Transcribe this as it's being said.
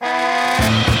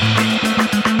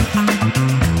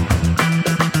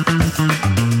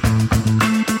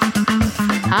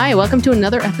Hi, welcome to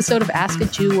another episode of Ask a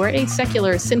Jew, where a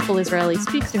secular, sinful Israeli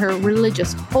speaks to her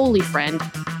religious, holy friend.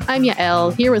 I'm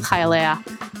Yael, here with Chayalea.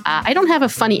 I don't have a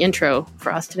funny intro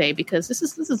for us today because this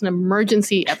is an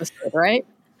emergency episode, right?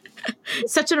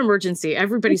 Such an emergency.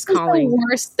 Everybody's this calling. Is the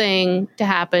worst thing to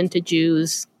happen to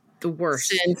Jews the worst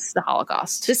since the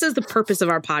Holocaust. This is the purpose of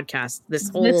our podcast. This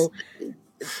whole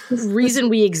reason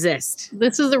we exist.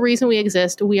 This is the reason we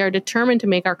exist. We are determined to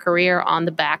make our career on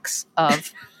the backs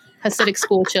of Hasidic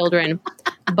school children.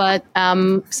 But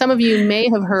some of you may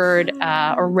have heard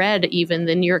or read even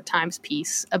the New York Times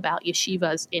piece about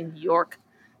yeshivas in New York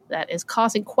that is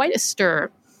causing quite a stir.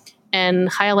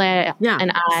 And Chayalea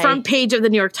and I... Front page of the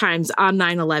New York Times on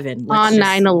 9/11. On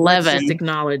 9/11. Let's just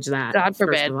acknowledge that. God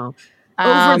forbid. First of all.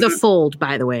 Over the fold,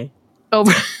 by the way.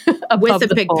 Over with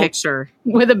a big picture.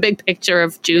 With a big picture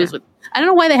of Jews. With, I don't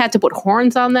know why they had to put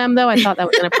horns on them, though. I thought that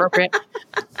was inappropriate.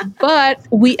 But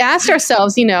we asked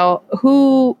ourselves,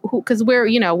 who, because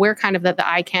we're kind of the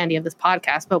eye candy of this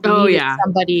podcast, but we needed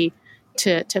somebody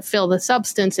to fill the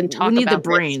substance and talk about. We need the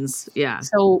brains. Yeah.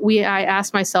 So I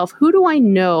asked myself, who do I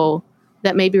know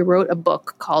that maybe wrote a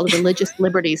book called Religious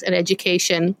Liberties and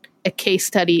Education, a case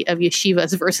study of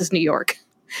yeshivas versus New York?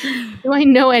 Do I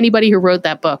know anybody who wrote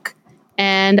that book?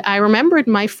 And I remembered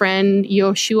my friend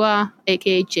Yoshua,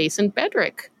 a.k.a. Jason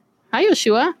Bedrick. Hi,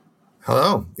 Yoshua.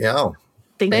 Hello. Yeah.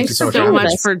 Thanks so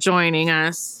much for joining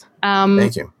us.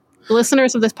 Thank you.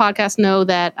 Listeners of this podcast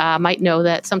might know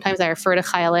that sometimes I refer to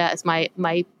Chayalea as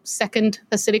my second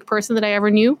Hasidic person that I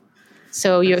ever knew.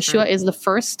 So Yoshua is the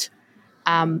first.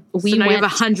 You have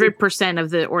 100% of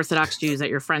the Orthodox Jews that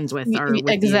you're friends with are with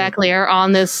exactly are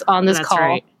on this That's call.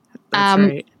 Right. That's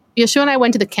right. Yeshua and I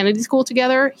went to the Kennedy School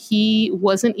together. He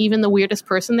wasn't even the weirdest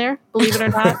person there, believe it or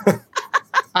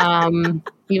not.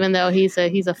 Even though he's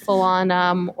a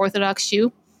full-on Orthodox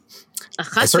Jew.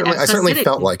 I certainly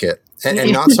felt like it,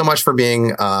 and not so much for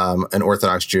being an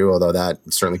Orthodox Jew, although that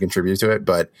certainly contributed to it.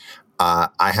 But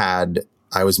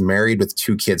I was married with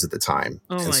 2 kids at the time,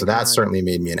 and so that certainly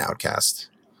made me an outcast.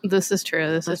 This is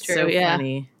true. This is true. So yeah.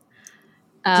 Funny.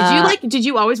 Did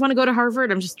you always want to go to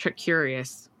Harvard? I'm just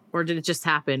curious. Or did it just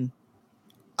happen?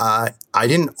 I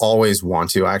didn't always want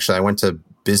to. Actually, I went to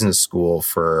business school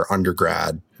for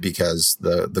undergrad because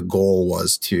the goal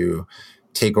was to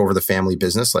take over the family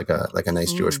business like a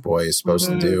nice Jewish boy is supposed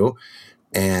to do.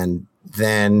 And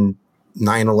then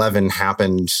 9/11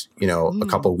 happened, a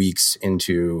couple weeks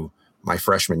into my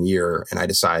freshman year, and I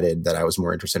decided that I was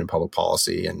more interested in public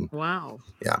policy and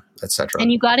et cetera.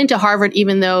 And you got into Harvard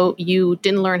even though you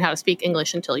didn't learn how to speak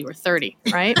English until you were 30,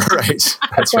 right? Right.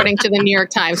 According to the New York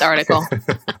Times article,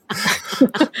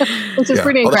 which is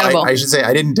pretty incredible. I should say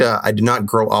I did not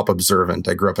grow up observant.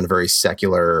 I grew up in a very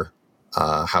secular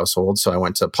household. So I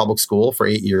went to public school for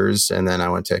 8 years, and then I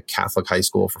went to Catholic high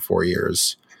school for 4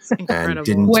 years. And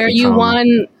you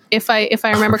won. If I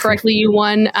remember correctly, you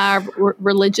won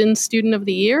Religion Student of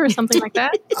the Year or something like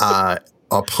that?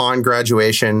 Upon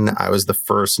graduation, I was the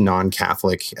first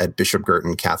non-Catholic at Bishop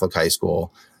Girton Catholic High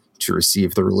School to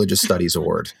receive the Religious Studies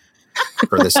Award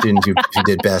for the student who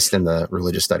did best in the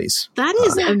religious studies. That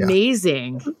is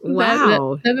amazing.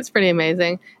 Wow. That is pretty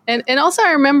amazing. And also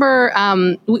I remember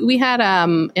we had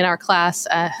in our class,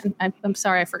 I'm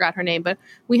sorry, I forgot her name, but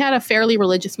we had a fairly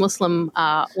religious Muslim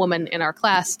woman in our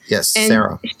class. Yes, and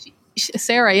Sarah.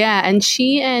 Sarah, yeah. And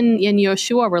she and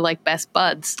Yoshua were like best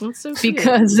buds. That's so cute.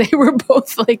 Because they were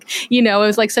both like, it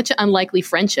was like such an unlikely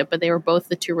friendship, but they were both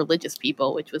the 2 religious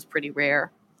people, which was pretty rare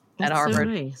at Harvard.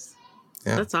 So nice.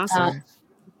 Yeah. That's awesome.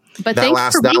 But that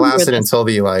lasted until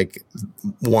the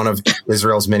one of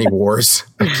Israel's many wars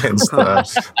against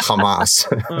Hamas.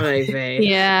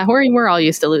 Yeah, we're all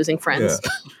used to losing friends.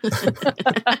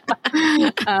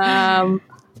 Yeah.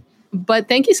 But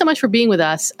thank you so much for being with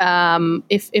us.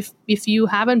 If you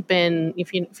haven't been,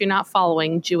 if you're not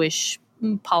following Jewish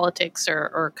politics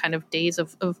or kind of days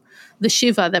of the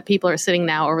Shiva that people are sitting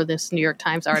now over this New York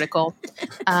Times article,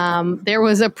 there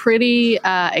was a pretty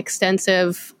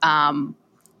extensive,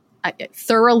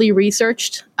 thoroughly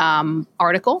researched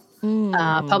article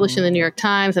published in the New York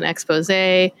Times, an expose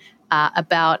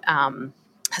about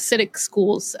Hasidic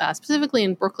schools, specifically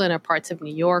in Brooklyn or parts of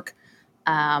New York,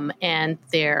 and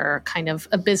their kind of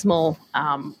abysmal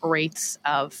rates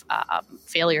of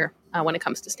failure when it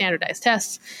comes to standardized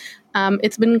tests.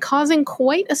 It's been causing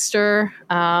quite a stir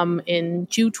in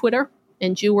Jew Twitter,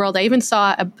 in Jew world. I even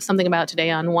saw something about it today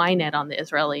on Ynet in the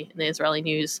Israeli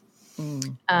news.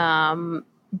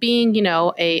 Being,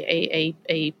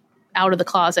 a out of the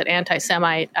closet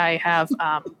anti-Semite, I have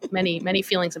many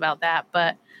feelings about that.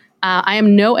 But I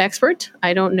am no expert.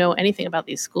 I don't know anything about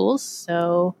these schools.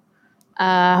 So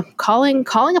calling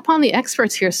upon the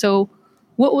experts here. So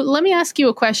let me ask you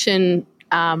a question,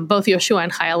 both Yoshua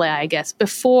and Chayale, I guess.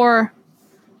 Before,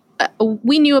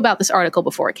 we knew about this article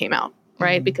before it came out,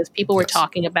 right? Because people were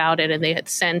talking about it and they had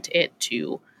sent it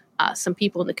to some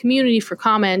people in the community for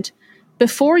comment.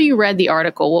 Before you read the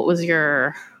article, what were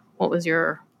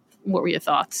your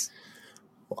thoughts?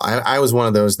 I was one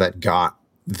of those that got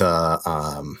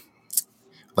the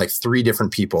like 3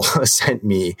 different people sent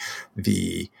me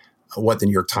what the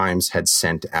New York Times had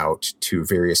sent out to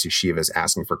various yeshivas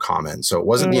asking for comment. So it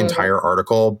wasn't the entire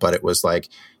article, but it was like,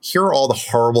 here are all the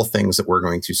horrible things that we're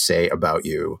going to say about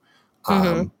you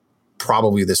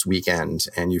probably this weekend,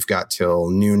 and you've got till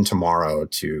noon tomorrow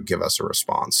to give us a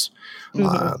response.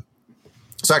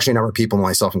 So actually a number of people,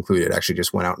 myself included, actually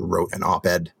just went out and wrote an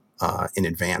op-ed in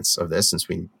advance of this, since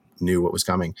we knew what was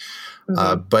coming.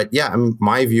 But yeah, I mean,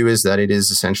 my view is that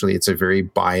it's a very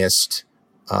biased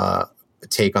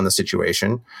take on the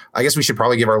situation. I guess we should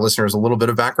probably give our listeners a little bit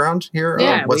of background here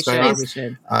of what's going on,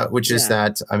 which is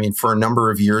that, I mean, for a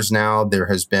number of years now, there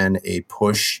has been a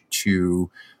push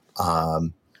to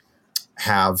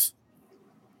have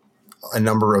a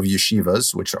number of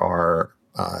yeshivas, which are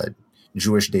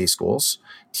Jewish day schools,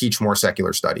 teach more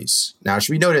secular studies. Now, it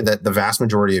should be noted that the vast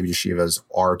majority of yeshivas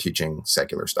are teaching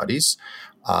secular studies.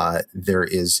 There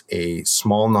is a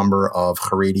small number of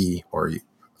Haredi or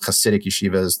Hasidic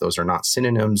yeshivas. Those are not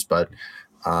synonyms, but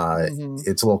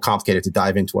it's a little complicated to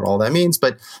dive into what all that means.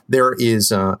 But there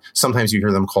is sometimes you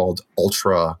hear them called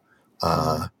ultra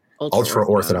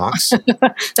Orthodox.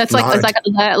 That's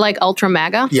like ultra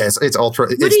MAGA. Yes, it's ultra.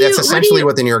 That's essentially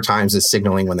what the New York Times is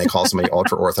signaling when they call somebody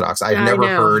ultra Orthodox. I've never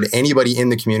heard anybody in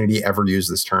the community ever use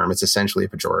this term. It's essentially a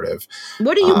pejorative.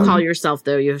 What do you call yourself,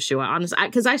 though, Yoshua? Honestly,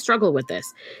 because I struggle with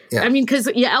this. Yeah. I mean, because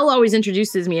Yael always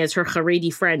introduces me as her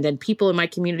Haredi friend, and people in my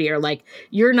community are like,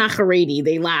 "You're not Haredi."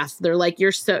 They laugh. They're like,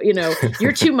 "You're so,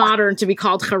 you're too modern to be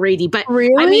called Haredi." But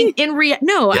really, I mean,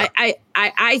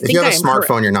 I think if you have a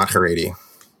smartphone, you're not Haredi.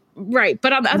 Right.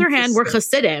 But on the other hand, we're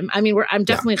Hasidim. I mean, I'm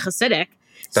definitely Hasidic.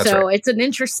 So it's an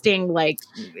interesting,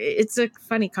 it's a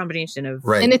funny combination of.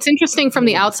 Right. And it's interesting from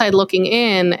the outside looking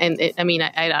in. And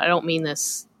I don't mean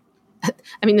this.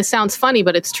 I mean, this sounds funny,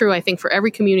 but it's true. I think for every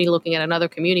community looking at another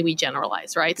community, we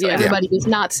generalize, right? So everybody who's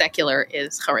not secular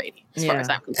is Haredi, as far as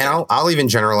I'm concerned. And I'll even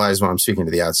generalize when I'm speaking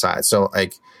to the outside. So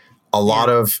a lot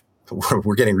of,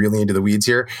 we're getting really into the weeds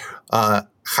here.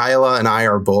 Chayla and I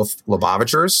are both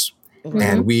Lubavitchers.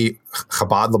 And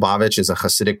Chabad Lubavitch is a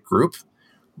Hasidic group.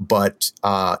 But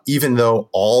even though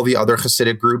all the other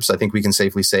Hasidic groups, I think we can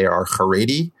safely say, are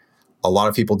Haredi, a lot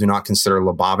of people do not consider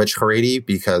Lubavitch Haredi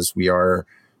because we are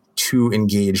too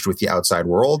engaged with the outside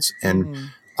world. And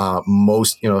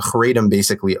most, Haredim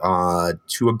basically,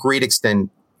 to a great extent,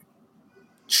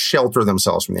 shelter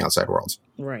themselves from the outside world.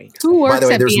 Right. Who works By the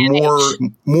way, at there's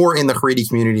BNH? more in the Haredi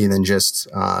community than just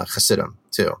Hasidim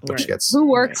too, which gets. Who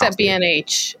works at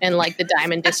BNH and the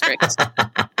Diamond District?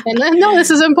 And no, this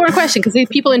is an important question because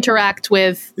people interact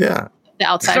with the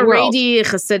outside world. Haredi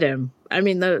Hasidim. I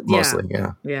mean, mostly,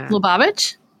 yeah.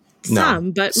 Lubavitch?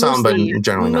 Some, but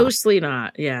generally mostly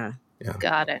not. Yeah.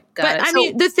 Got it. But I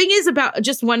mean, the thing is about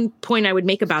just one point I would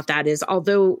make about that is,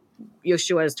 although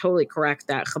Yoshua is totally correct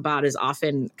that Chabad is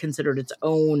often considered its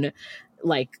own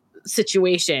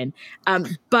situation.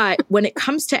 But when it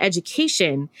comes to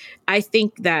education, I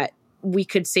think that we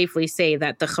could safely say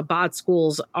that the Chabad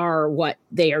schools are what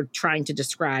they are trying to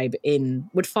describe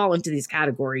would fall into these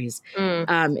categories in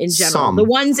general. Some. The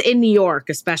ones in New York,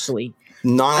 especially.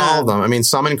 Not all of them. I mean,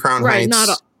 some in Crown Heights.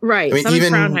 I mean, some in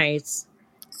Crown Heights.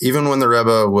 Even when the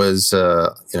Rebbe was,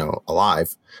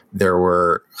 alive, there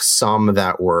were some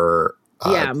that were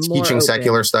teaching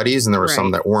secular studies, and there were some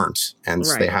that weren't, and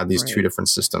so they had these two different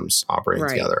systems operating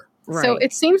together. Right. So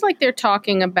it seems like they're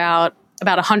talking about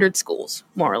 100 schools,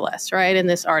 more or less, right? In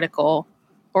this article,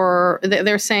 or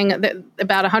they're saying that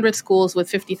about 100 schools with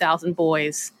 50,000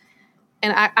 boys.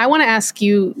 And I want to ask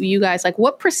you guys,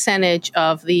 what percentage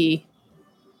of the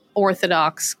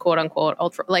Orthodox, quote unquote,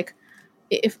 ultra,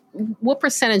 what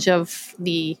percentage of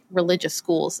the religious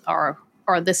schools are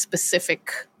this specific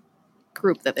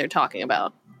group that they're talking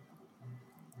about?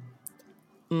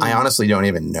 I honestly don't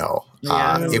even know.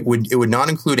 It would not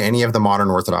include any of the modern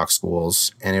Orthodox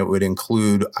schools, and it would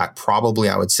include probably,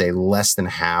 I would say, less than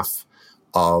half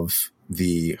of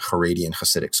the Haredi and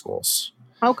Hasidic schools.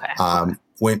 Okay.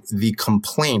 When the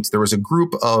complaint, there was a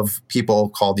group of people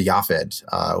called the Yafed,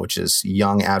 which is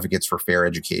Young Advocates for Fair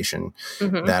Education,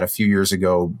 that a few years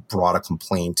ago brought a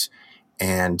complaint,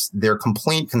 and their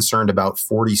complaint concerned about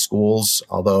 40 schools,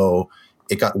 although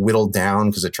it got whittled down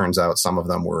because it turns out some of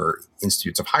them were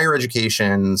institutes of higher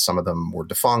education. Some of them were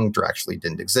defunct or actually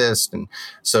didn't exist. And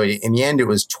so in the end, it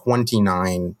was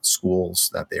 29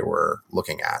 schools that they were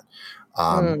looking at.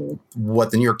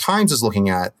 What the New York Times is looking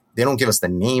at, they don't give us the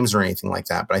names or anything like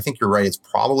that, but I think you're right. It's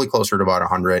probably closer to about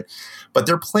 100, but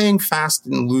they're playing fast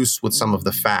and loose with some of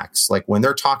the facts. Like when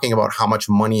they're talking about how much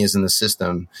money is in the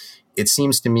system, it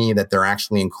seems to me that they're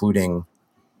actually including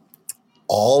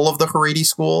all of the Haredi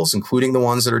schools, including the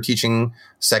ones that are teaching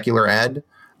secular ed.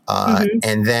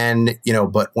 And then,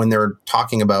 but when they're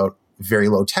talking about very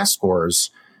low test scores,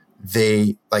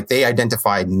 they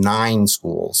identified 9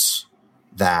 schools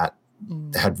that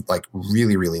had like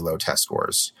really, really low test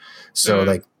scores. So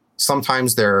like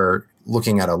sometimes they're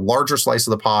looking at a larger slice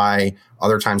of the pie.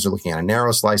 Other times they're looking at a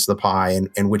narrow slice of the pie.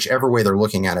 And whichever way they're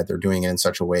looking at it, they're doing it in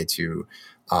such a way to,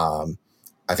 I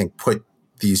think, put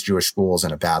these Jewish schools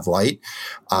in a bad light.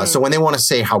 So when they want to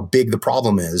say how big the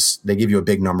problem is, they give you a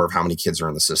big number of how many kids are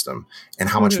in the system and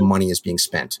how much money is being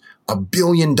spent. $1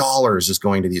 billion is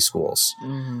going to these schools.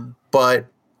 But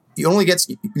you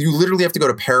literally have to go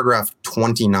to paragraph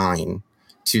 29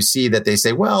 to see that they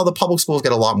say, well, the public schools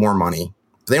get a lot more money.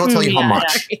 They don't tell you how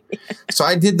much. So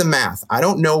I did the math. I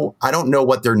don't know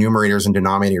what their numerators and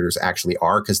denominators actually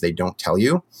are because they don't tell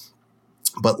you.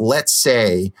 But let's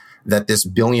say that this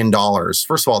 $1 billion,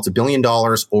 first of all, it's $1 billion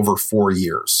over 4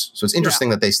 years. So it's interesting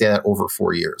that they say that over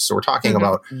 4 years. So we're talking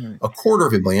about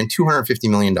 $250 million, $250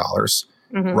 million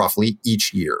roughly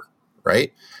each year,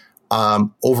 right?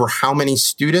 Over how many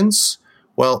students?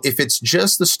 Well, if it's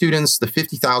just the students, the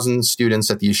 50,000 students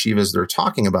at the yeshivas they're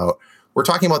talking about, we're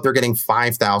talking about they're getting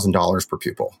 $5,000 per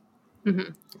pupil.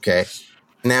 Okay.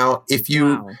 Now, if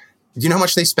you, do you know how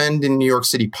much they spend in New York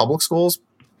City public schools?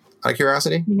 Out of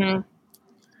curiosity?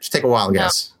 Just take a wild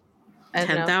guess.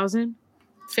 10,000?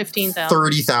 15,000.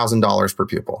 $30,000 per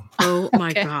pupil. Oh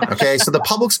my God. Okay. So the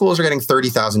public schools are getting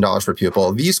 $30,000 per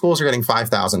pupil. These schools are getting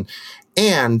 $5,000.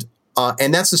 And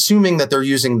that's assuming that they're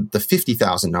using the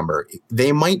 50,000 number.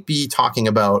 They might be talking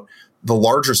about the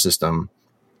larger system,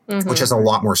 which has a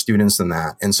lot more students than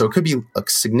that. And so it could be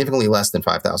significantly less than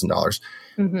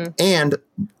 $5,000. And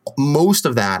most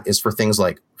of that is for things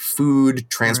like food,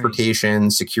 transportation,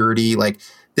 security. Like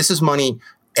this is money.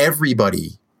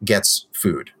 Everybody gets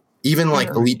food. Even like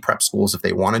elite prep schools, if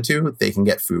they wanted to, they can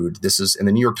get food. And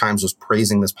the New York Times was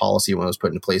praising this policy when it was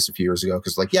put into place a few years ago.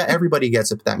 Because everybody gets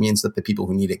it, but that means that the people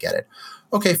who need it get it.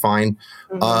 Okay, fine.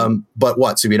 But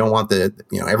what? So we don't want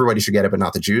everybody should get it, but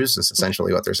not the Jews, is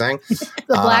essentially what they're saying. The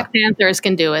Black Panthers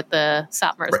can do it. The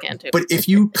Satmars can too. But if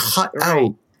you cut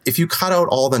out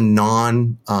all the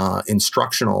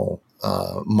non-instructional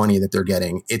money that they're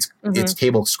getting, it's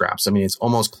table scraps. I mean, it's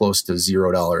almost close to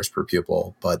 $0 per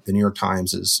pupil. But the New York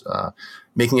Times is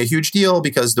making a huge deal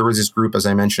because there was this group, as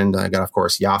I mentioned, I got, of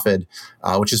course, Yafid,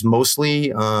 which is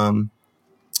mostly we'll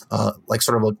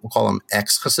call them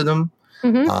ex-Hasidim.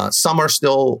 Some are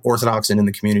still Orthodox and in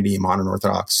the community, modern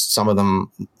Orthodox. Some of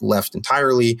them left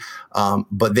entirely.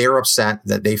 But they're upset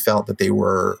that they felt that they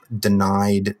were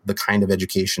denied the kind of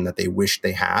education that they wished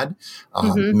they had.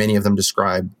 Many of them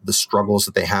describe the struggles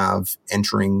that they have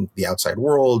entering the outside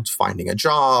world, finding a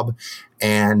job.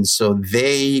 And so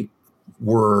they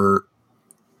were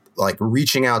like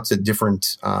reaching out to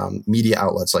different media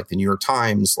outlets like the New York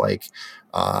Times, like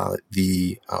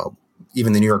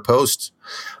even the New York Post,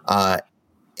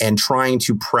 and trying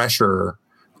to pressure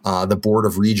the Board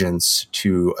of Regents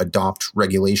to adopt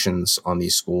regulations on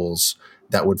these schools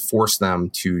that would force them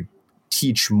to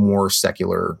teach more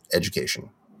secular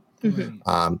education.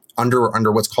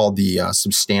 Under what's called the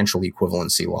substantial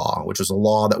equivalency law, which was a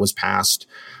law that was passed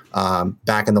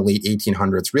back in the late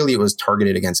 1800s. Really, it was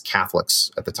targeted against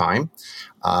Catholics at the time.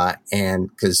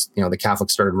 And because, the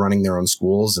Catholics started running their own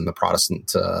schools, and the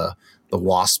Protestant, the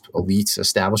WASP elite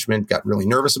establishment got really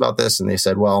nervous about this. And they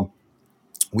said, well,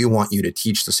 we want you to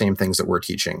teach the same things that we're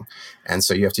teaching. And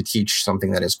so you have to teach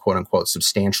something that is, quote unquote,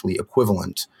 substantially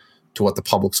equivalent to what the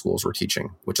public schools were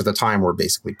teaching, which at the time were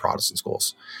basically Protestant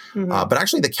schools. But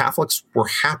actually the Catholics were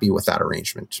happy with that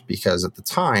arrangement because at the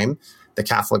time, the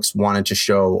Catholics wanted to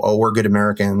show, oh, we're good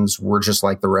Americans. We're just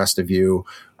like the rest of you.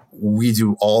 We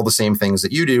do all the same things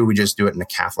that you do. We just do it in a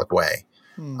Catholic way.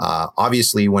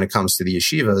 Obviously, when it comes to the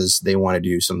yeshivas, they want to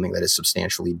do something that is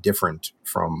substantially different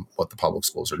from what the public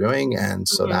schools are doing. And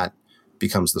so that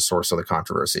becomes the source of the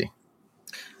controversy.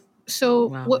 So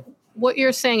what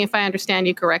you're saying, if I understand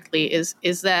you correctly, is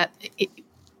that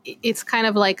it's kind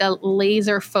of like a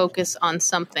laser focus on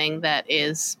something that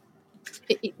is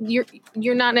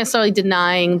you're not necessarily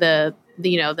denying the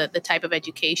type of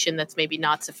education that's maybe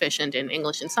not sufficient in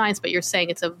English and science, but you're saying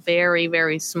it's a very,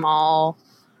 very small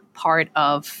part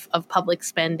of public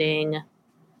spending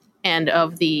and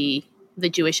of the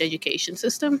Jewish education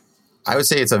system? I would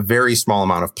say it's a very small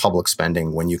amount of public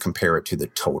spending when you compare it to the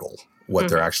total, what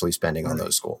they're actually spending on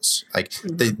those schools. Like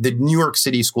the New York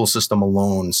City school system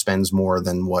alone spends more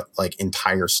than what like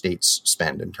entire states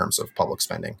spend in terms of public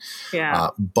spending. Yeah.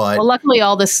 But luckily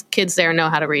all the kids there know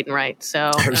how to read and write.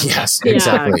 So yes,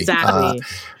 exactly.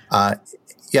 Yeah,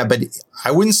 exactly. But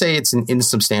I wouldn't say it's an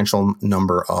insubstantial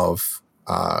number of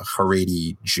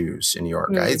Haredi Jews in New York.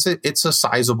 It's a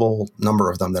sizable number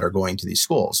of them that are going to these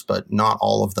schools, but not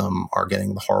all of them are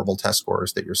getting the horrible test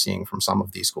scores that you're seeing from some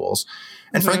of these schools.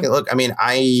 And frankly, look, I mean,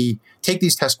 I take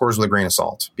these test scores with a grain of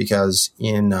salt because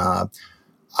I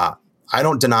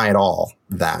don't deny at all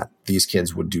that these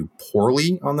kids would do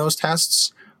poorly on those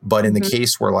tests. But in the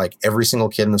case where like every single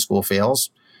kid in the school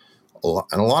fails,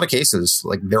 in a lot of cases,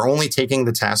 like they're only taking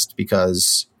the test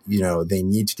because they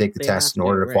need to take the test in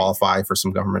order to qualify for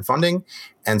some government funding.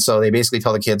 And so they basically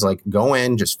tell the kids, like, go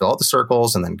in, just fill out the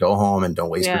circles and then go home and don't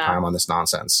waste your time on this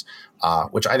nonsense,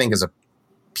 which I think is a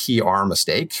PR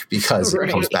mistake because it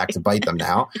comes back to bite them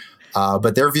now.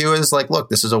 But their view is like, look,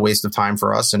 this is a waste of time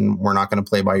for us and we're not going to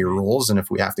play by your rules. And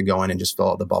if we have to go in and just fill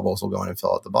out the bubbles, we'll go in and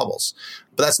fill out the bubbles.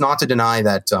 But that's not to deny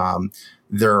that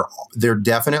there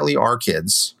definitely are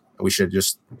kids. We should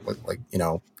just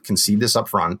concede this up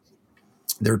front.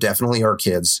 There definitely are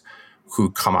kids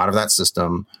who come out of that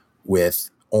system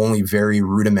with only very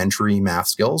rudimentary math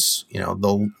skills.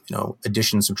 They'll,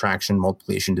 addition, subtraction,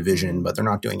 multiplication, division, but they're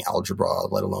not doing algebra,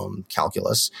 let alone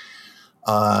calculus.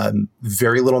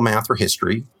 Very little math or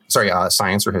history,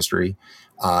 science or history.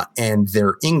 And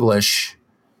their English,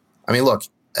 I mean, look,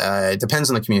 it depends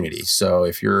on the community. So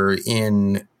if you're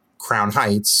in Crown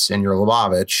Heights and you're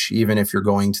Lubavitch, even if you're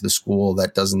going to the school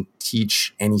that doesn't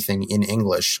teach anything in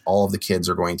English, all of the kids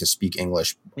are going to speak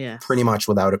English pretty much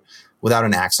without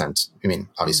an accent. I mean,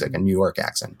 obviously like a New York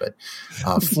accent, but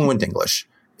fluent English.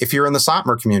 If you're in the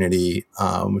Satmar community,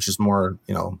 which is more,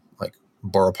 like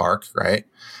Borough Park, right?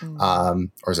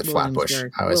 Or is it Flatbush?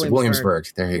 I always say Williamsburg.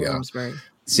 There you go.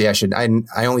 See,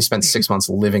 I only spent 6 months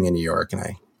living in New York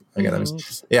and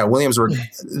Williamsburg.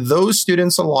 Those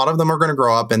students, a lot of them are going to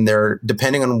grow up and they're,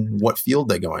 depending on what field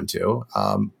they go into,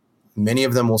 many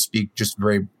of them will speak just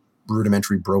very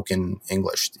rudimentary, broken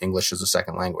English. English is a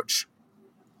second language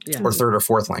or third or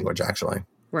fourth language, actually.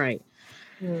 Right.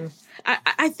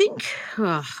 I think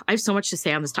I have so much to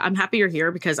say on this. I'm happy you're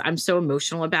here because I'm so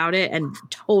emotional about it and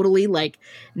totally like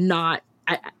not.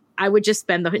 I would just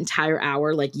spend the entire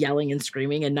hour like yelling and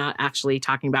screaming and not actually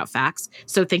talking about facts.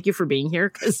 So thank you for being here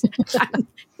because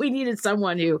we needed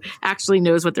someone who actually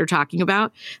knows what they're talking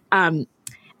about.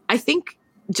 I think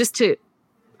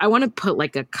I want to put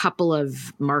like a couple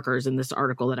of markers in this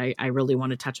article that I really want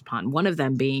to touch upon. One of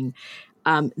them being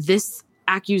this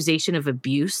accusation of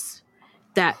abuse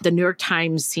that the New York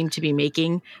Times seemed to be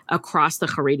making across the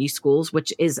Haredi schools,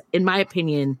 which is, in my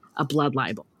opinion, a blood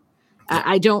libel.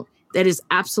 That is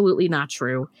absolutely not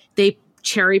true. They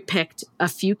cherry picked a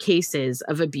few cases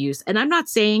of abuse. And I'm not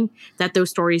saying that those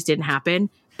stories didn't happen,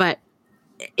 but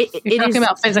You're talking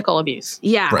about physical abuse.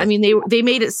 Yeah. Right. I mean, they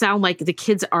made it sound like the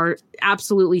kids are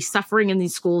absolutely suffering in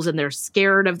these schools and they're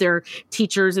scared of their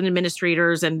teachers and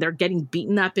administrators and they're getting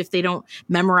beaten up if they don't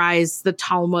memorize the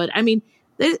Talmud. I mean,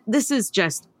 this is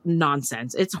just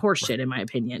nonsense. It's horseshit, in my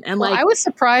opinion. And I was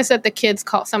surprised that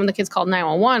some of the kids called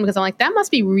 911 because I'm like, that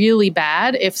must be really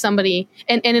bad if somebody,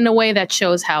 and in a way that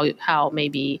shows how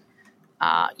maybe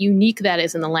unique that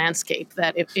is in the landscape,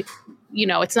 that if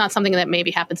it's not something that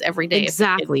maybe happens every day.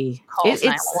 Exactly.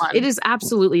 It is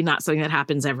absolutely not something that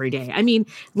happens every day. I mean,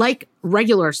 like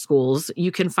regular schools,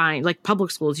 you can find, like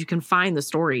public schools, you can find the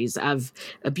stories of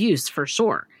abuse for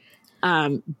sure.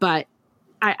 But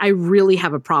I really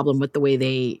have a problem with the way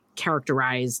they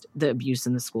characterized the abuse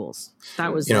in the schools.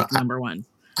 That was number one.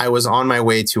 I was on my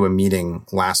way to a meeting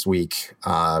last week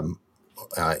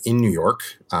in New York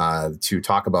to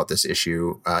talk about this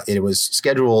issue. It was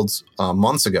scheduled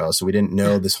months ago, so we didn't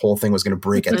know this whole thing was going to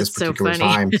break at this particular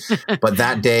time. But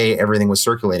that day, everything was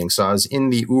circulating. So I was in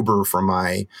the Uber from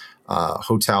my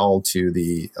hotel to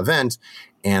the event,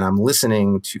 and I'm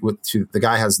listening to the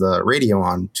guy has the radio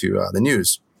on to the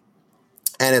news.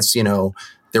 And it's,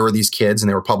 there were these kids and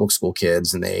they were public school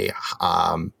kids and they,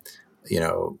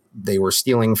 they were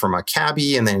stealing from a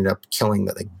cabbie and they ended up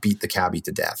beat the cabbie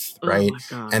to death. Right.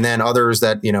 Oh, and then others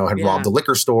that, had robbed a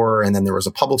liquor store. And then there was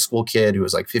a public school kid who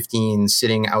was like 15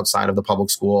 sitting outside of the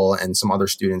public school and some other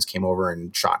students came over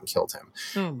and shot and killed him.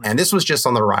 Oh, and this was just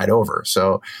on the ride over.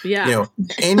 So,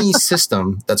 any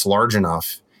system that's large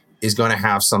enough is going to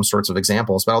have some sorts of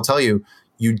examples. But I'll tell you,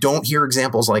 You don't hear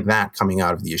examples like that coming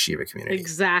out of the yeshiva community.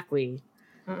 Exactly.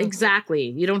 Exactly.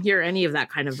 You don't hear any of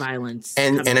that kind of violence.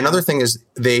 And another thing is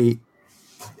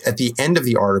at the end of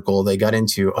the article, they got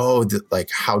into, like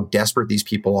how desperate these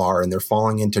people are and they're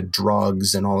falling into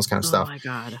drugs and all this kind of stuff. Oh my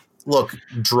God. Look,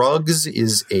 drugs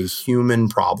is a human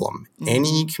problem.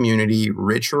 Any community,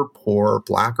 rich or poor,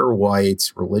 black or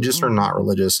white, religious or not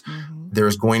religious,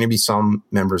 there's going to be some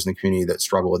members in the community that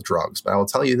struggle with drugs. But I will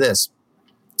tell you this,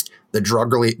 the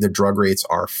drug rates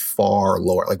are far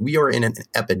lower. Like, we are in an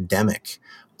epidemic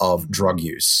of drug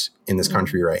use in this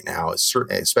country right now,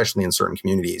 especially in certain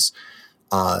communities.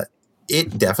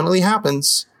 It definitely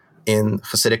happens in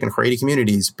Hasidic and Haredi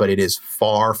communities, but it is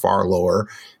far, far lower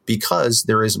because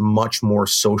there is much more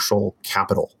social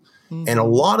capital. And a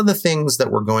lot of the things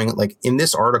that we're going, like in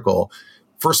this article,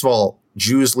 first of all,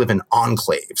 Jews live in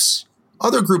enclaves.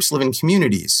 Other groups live in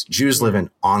communities. Jews live in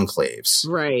enclaves.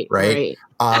 Right.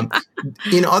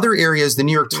 In other areas, the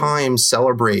New York Times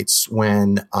celebrates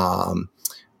when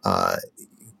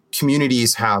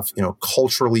communities have,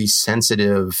 culturally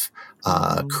sensitive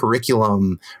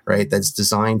curriculum, right, that's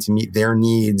designed to meet their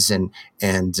needs, and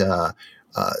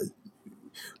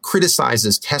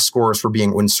criticizes test scores for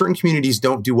being, when certain communities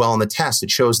don't do well on the test, it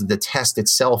shows that the test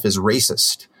itself is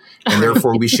racist. And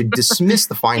therefore, we should dismiss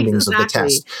the findings of the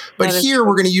test. But here,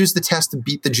 we're going to use the test to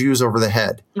beat the Jews over the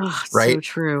head. Right? So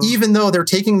true. Even though they're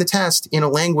taking the test in a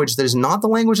language that is not the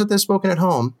language that they're spoken at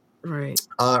home. Right.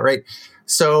 Right.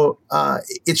 So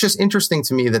it's just interesting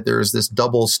to me that there's this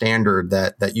double standard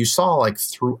that you saw like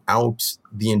throughout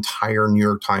the entire New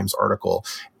York Times article.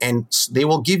 And they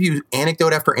will give you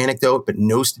anecdote after anecdote, but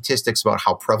no statistics about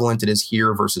how prevalent it is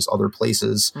here versus other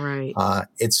places. Right.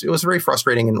 It was very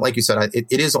frustrating. And like you said, it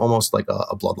is almost like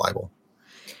a blood libel.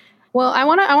 Well, I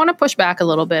want to push back a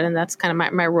little bit, and that's kind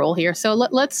of my role here. So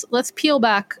let's peel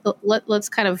back. Let's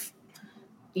kind of,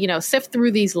 sift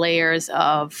through these layers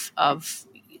of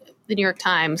the New York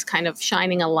Times kind of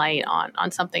shining a light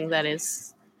on something that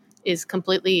is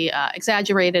completely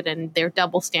exaggerated, and their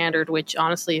double standard, which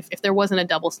honestly, if there wasn't a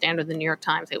double standard in the New York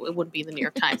Times, it wouldn't be the New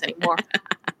York Times anymore.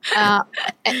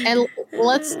 And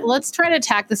let's try to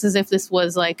attack this as if this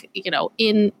was like,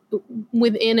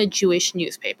 within a Jewish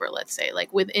newspaper, let's say,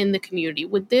 like within the community.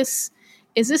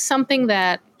 Is this something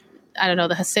that, I don't know,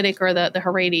 the Hasidic or the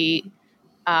Haredi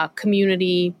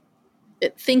community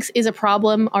thinks is a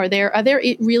problem? Are there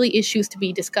really issues to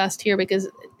be discussed here? Because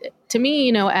to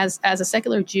me, as a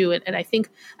secular Jew, and I think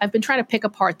I've been trying to pick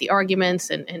apart the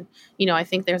arguments, and I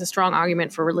think there's a strong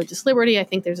argument for religious liberty. I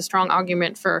think there's a strong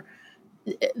argument for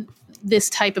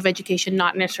this type of education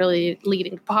not necessarily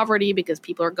leading to poverty because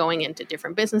people are going into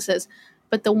different businesses.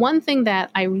 But the one thing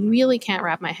that I really can't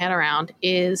wrap my head around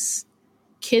is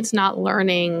kids not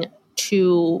learning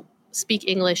to speak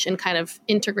English and kind of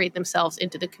integrate themselves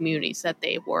into the communities that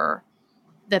they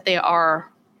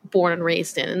are born and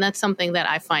raised in. And that's something that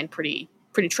I find pretty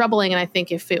troubling. And I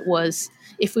think if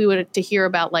we were to hear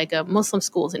about like a Muslim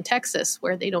schools in Texas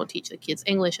where they don't teach the kids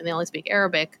English and they only speak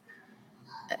Arabic,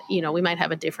 we might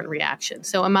have a different reaction.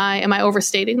 So am I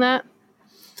overstating that?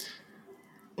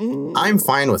 I'm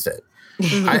fine with it.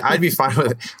 I'd be fine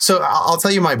with it. So I'll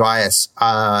tell you my bias.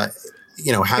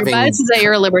 Your bias is that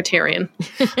you're a libertarian.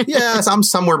 Yes, I'm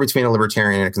somewhere between a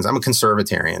libertarian and I'm a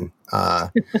conservatarian.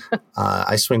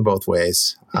 I swing both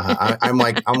ways. I'm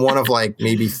one of like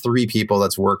maybe 3 people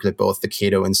that's worked at both the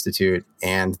Cato Institute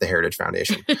and the Heritage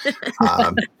Foundation.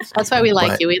 That's why we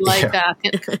like you. We like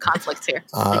conflicts here.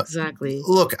 Exactly.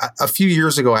 Look, a few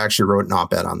years ago, I actually wrote an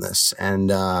op-ed on this, and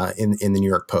in the New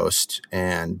York Post,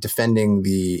 and defending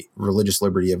the religious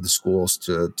liberty of the schools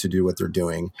to do what they're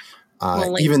doing.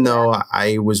 Even though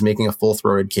I was making a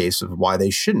full-throated case of why they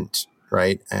shouldn't,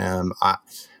 right?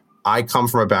 I come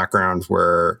from a background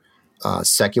where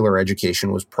secular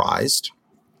education was prized.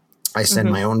 I send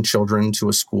my own children to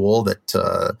a school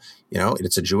that,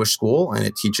 it's a Jewish school, and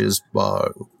it teaches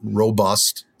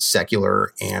robust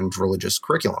secular and religious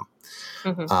curriculum.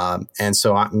 And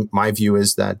so my view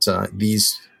is that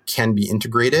these can be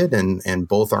integrated and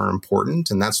both are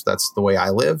important. And that's the way I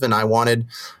live. And I wanted...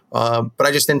 but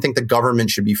I just didn't think the government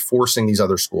should be forcing these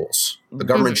other schools. The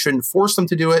government shouldn't force them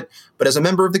to do it. But as a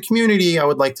member of the community, I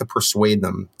would like to persuade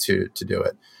them to do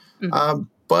it.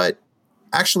 But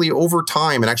actually over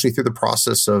time, and actually through the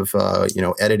process of,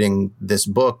 editing this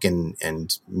book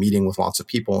and meeting with lots of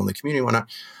people in the community and whatnot,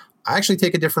 I actually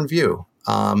take a different view.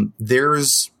 There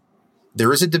is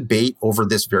a debate over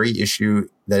this very issue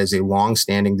that is a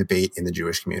long-standing debate in the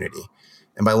Jewish community.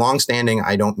 And by long-standing,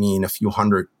 I don't mean a few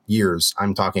hundred years.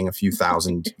 I'm talking a few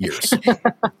thousand years.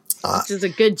 This is a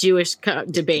good Jewish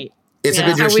debate. It's a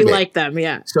good Jewish how we debate. like them,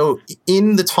 yeah. So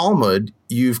in the Talmud,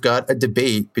 you've got a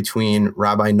debate between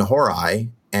Rabbi Nehorai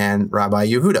and Rabbi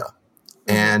Yehuda.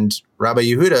 And Rabbi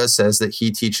Yehuda says that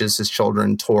he teaches his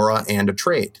children Torah and a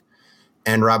trade.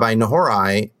 And Rabbi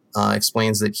Nehorai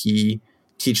explains that he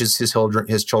teaches his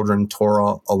children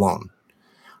Torah alone.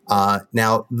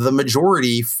 Now, the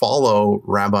majority follow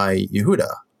Rabbi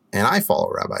Yehuda, and I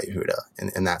follow Rabbi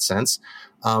Yehuda in that sense.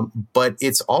 But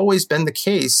it's always been the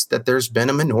case that there's been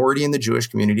a minority in the Jewish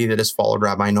community that has followed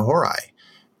Rabbi Nehorai.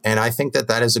 And I think that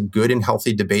that is a good and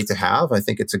healthy debate to have. I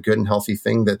think it's a good and healthy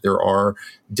thing that there are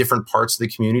different parts of the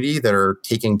community that are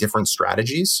taking different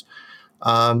strategies.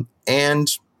 Look,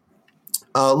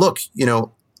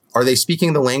 are they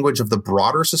speaking the language of the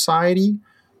broader society?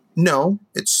 No,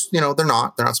 it's, they're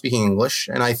not speaking English.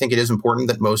 And I think it is important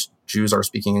that most Jews are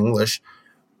speaking English.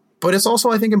 But it's also,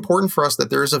 I think, important for us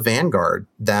that there is a vanguard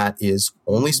that is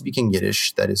only speaking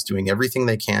Yiddish, that is doing everything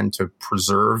they can to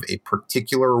preserve a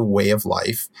particular way of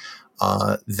life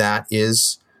that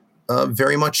is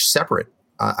very much separate.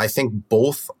 I think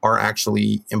both are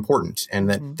actually important,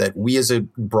 and that we as a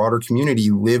broader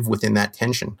community live within that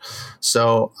tension.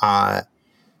 So,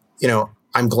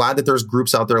 I'm glad that there's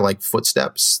groups out there like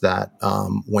Footsteps that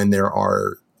when there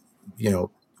are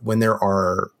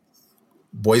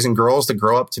boys and girls that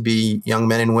grow up to be young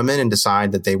men and women and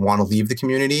decide that they want to leave the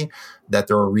community, that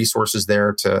there are resources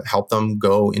there to help them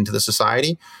go into the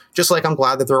society. Just like I'm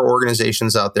glad that there are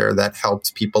organizations out there that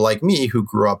helped people like me who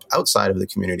grew up outside of the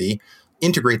community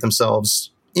integrate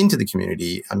themselves into the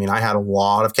community. I mean, I had a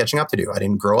lot of catching up to do. I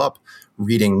didn't grow up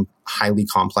reading highly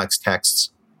complex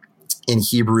texts in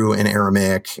Hebrew and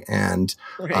Aramaic and,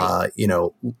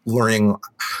 learning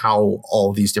how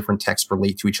all these different texts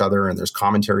relate to each other. And there's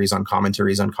commentaries on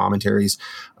commentaries on commentaries.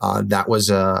 That was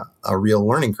a real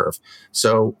learning curve.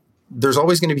 So there's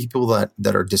always going to be people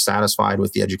that are dissatisfied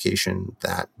with the education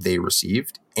that they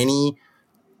received. Any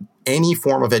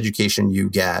form of education you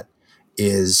get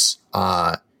is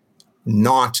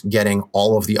not getting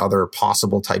all of the other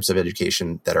possible types of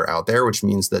education that are out there, which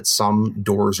means that some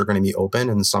doors are going to be open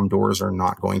and some doors are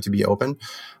not going to be open.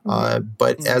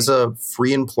 But as a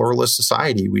free and pluralist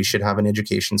society, we should have an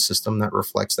education system that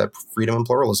reflects that freedom and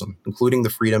pluralism, including the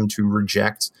freedom to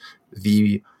reject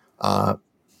the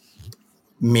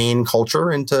main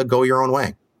culture and to go your own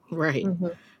way. Right. Mm-hmm.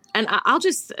 And I'll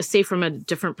just say from a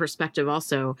different perspective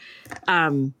also,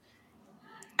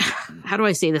 how do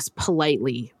I say this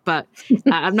politely? But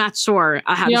I'm not sure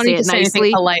how to say it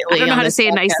nicely. I don't know how to say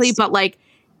it nicely, but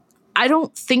I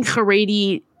don't think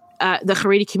the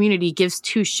Haredi community gives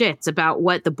two shits about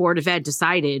what the Board of Ed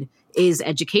decided is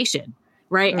education,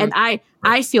 right? And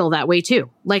I feel that way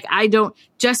too. I don't,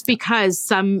 just because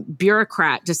some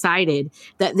bureaucrat decided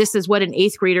that this is what an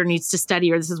 8th grader needs to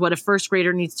study or this is what a 1st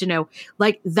grader needs to know,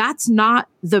 that's not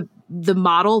the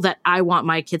model that I want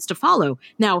my kids to follow.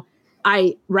 Now,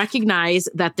 I recognize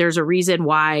that there's a reason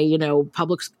why,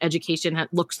 public education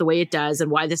looks the way it does and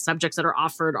why the subjects that are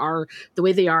offered are the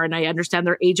way they are. And I understand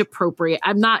they're age appropriate.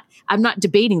 I'm not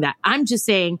debating that. I'm just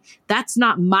saying that's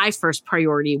not my first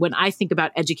priority when I think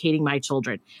about educating my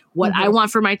children. What I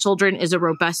want for my children is a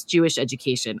robust Jewish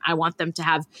education. I want them to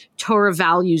have Torah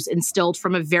values instilled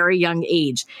from a very young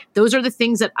age. Those are the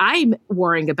things that I'm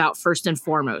worrying about first and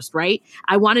foremost, right?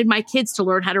 I wanted my kids to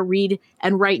learn how to read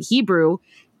and write Hebrew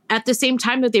at the same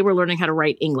time that they were learning how to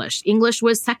write English. English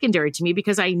was secondary to me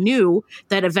because I knew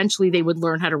that eventually they would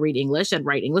learn how to read English and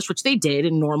write English, which they did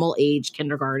in normal age,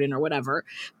 kindergarten or whatever.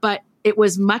 But it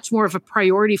was much more of a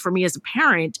priority for me as a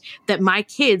parent that my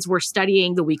kids were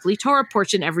studying the weekly Torah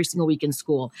portion every single week in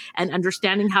school and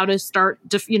understanding how to start,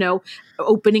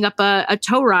 opening up a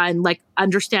Torah and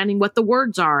understanding what the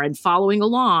words are and following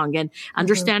along and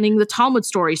understanding the Talmud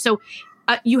story. So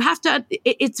you have to,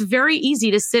 it's very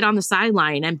easy to sit on the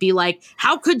sideline and be like,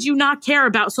 how could you not care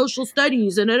about social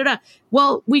studies? And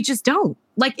Well, we just don't.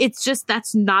 It's just,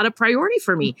 that's not a priority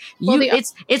for me.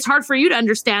 It's hard for you to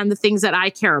understand the things that I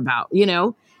care about,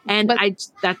 and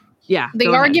the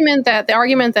argument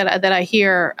that I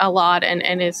hear a lot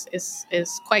and is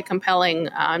quite compelling,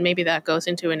 and maybe that goes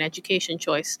into an education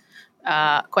choice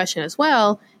question as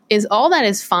well, is all that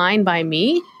is fine by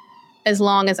me as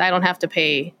long as I don't have to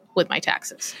pay with my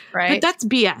taxes, right? But that's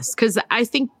BS, because I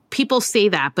think people say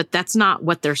that, but that's not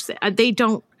what they're saying. They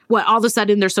don't, all of a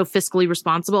sudden they're so fiscally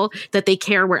responsible that they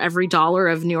care where every dollar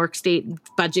of New York State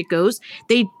budget goes.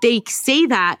 They say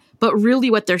that, but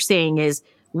really what they're saying is,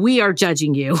 we are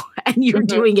judging you and you're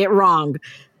doing it wrong.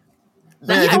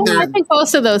 I think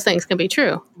both of those things can be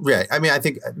true. Yeah, I mean, I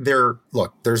think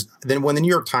when the New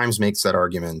York Times makes that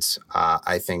argument,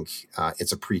 I think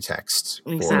it's a pretext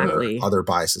for other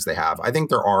biases they have. I think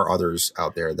there are others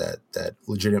out there that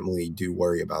legitimately do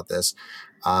worry about this.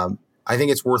 I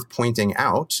think it's worth pointing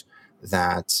out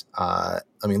that,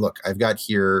 I've got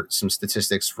here some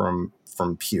statistics from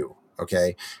Pew,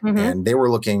 okay? Mm-hmm. And they were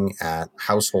looking at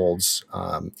households.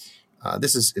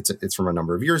 It's from a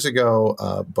number of years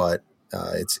ago, but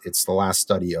it's the last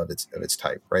study of its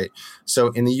type, right? So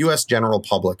in the U.S. general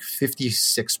public,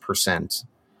 56%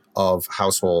 of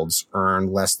households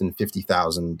earn less than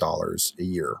 $50,000 a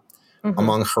year. Mm-hmm.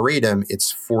 Among Haredim,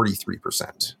 it's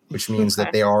 43%, which means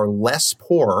that they are less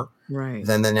poor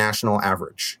than the national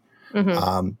average.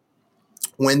 Mm-hmm.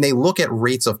 When they look at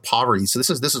rates of poverty, so this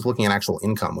is looking at actual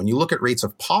income. When you look at rates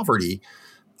of poverty,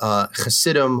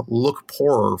 Hasidim look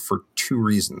poorer for two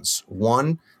reasons.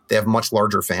 One, they have much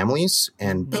larger families,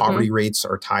 and poverty rates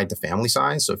are tied to family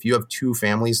size. So if you have two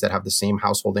families that have the same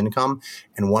household income,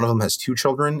 and one of them has 2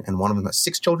 children and one of them has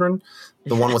 6 children,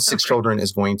 the one with 6 children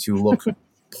is going to look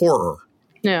poorer.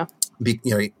 Yeah.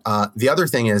 The other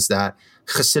thing is that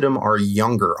Hasidim are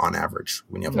younger on average.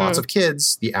 When you have lots of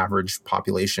kids, the average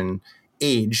population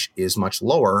age is much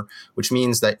lower, which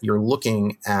means that you're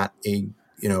looking at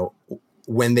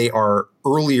when they are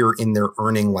earlier in their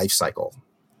earning life cycle,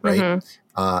 right?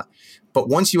 Mm-hmm. But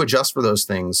once you adjust for those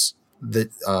things,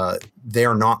 they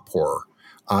are not poorer.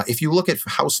 If you look at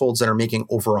households that are making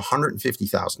over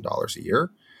 $150,000 a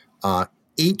year,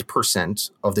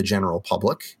 8% of the general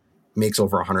public makes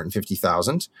over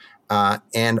 $150,000,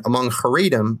 and among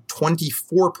Haredim,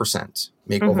 24%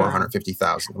 make over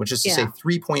 $150,000, which is to say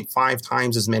 3.5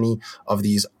 times as many of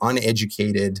these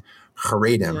uneducated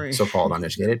Haredim, so-called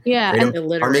uneducated,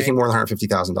 are making more than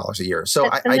 $150,000 a year. So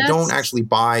I don't actually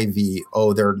buy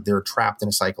they're trapped in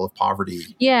a cycle of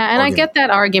poverty. Yeah, and argument. I get that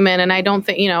argument, and I don't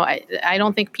think I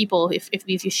don't think people, if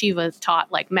these yeshivas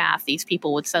taught like math, these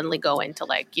people would suddenly go into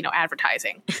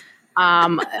advertising.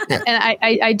 And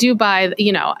I do buy,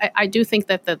 I do think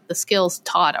that the skills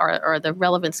taught are the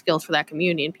relevant skills for that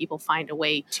community, and people find a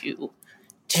way to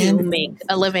make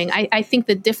a living. I think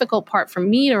the difficult part for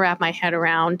me to wrap my head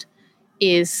around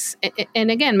is,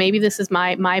 and again, maybe this is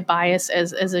my bias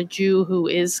as a Jew who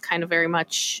is kind of very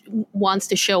much wants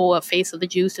to show a face of the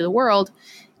Jews to the world,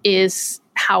 is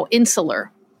how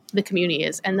insular the community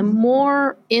is. And the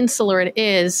more insular it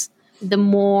is, the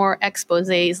more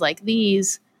exposés like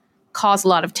these cause a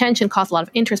lot of tension, cause a lot of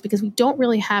interest, because we don't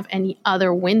really have any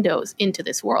other windows into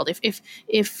this world. If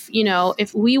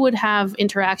we would have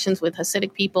interactions with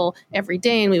Hasidic people every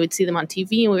day, and we would see them on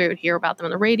TV, and we would hear about them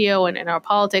on the radio and in our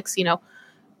politics,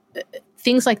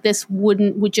 things like this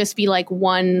would just be like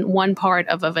one part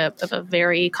of a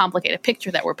very complicated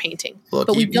picture that we're painting. Look,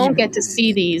 but we don't get to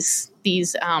see these.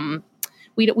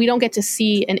 We don't get to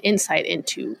see an insight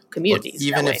into communities. Look,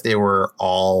 even if they were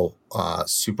all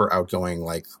super outgoing,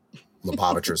 like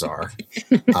Lubavitchers are,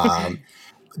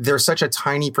 there's such a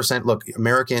tiny percent. Look,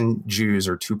 American Jews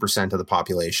are 2% of the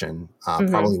population,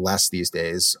 probably less these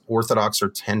days. Orthodox are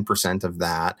 10% of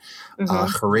that.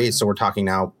 So we're talking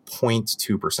now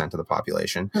 0.2% of the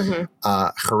population.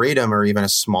 Haredim are even a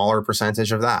smaller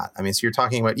percentage of that. I mean, so you're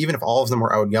talking about, even if all of them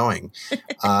were outgoing,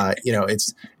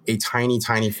 it's a tiny,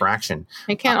 tiny fraction.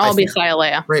 It can't all be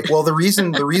Chayalea. Right. Well, the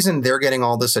reason they're getting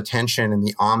all this attention and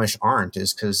the Amish aren't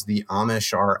is because the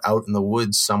Amish are out in the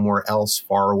woods somewhere else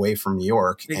far away from New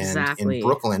York. Exactly. And in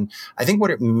Brooklyn. I think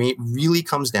what it really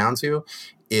comes down to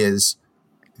is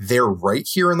they're right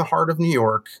here in the heart of New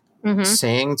York,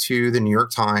 saying to the New York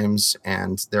Times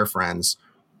and their friends,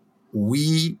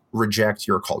 we reject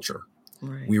your culture.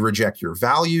 Right. We reject your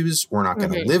values. We're not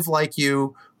going to live like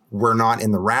you. We're not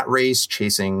in the rat race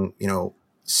chasing,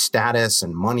 status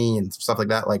and money and stuff like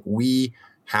that. Like, we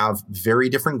have very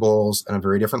different goals and a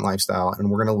very different lifestyle, and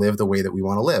we're going to live the way that we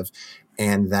want to live.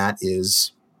 And that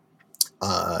is,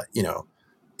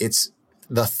 it's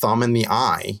the thumb in the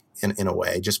eye in a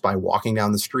way, just by walking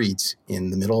down the street in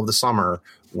the middle of the summer,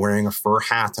 wearing a fur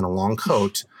hat and a long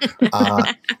coat,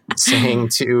 saying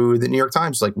to the New York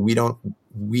Times, like,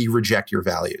 we reject your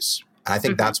values. And I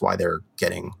think that's why they're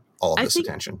getting all of this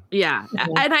attention. Yeah.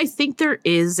 And I think there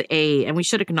is and we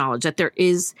should acknowledge that there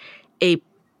is a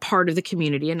part of the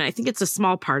community, and I think it's a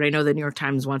small part. I know the New York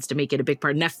Times wants to make it a big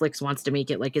part. Netflix wants to make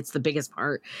it like it's the biggest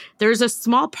part. There's a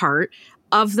small part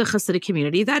of the Hasidic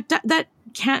community that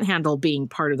can't handle being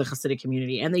part of the Hasidic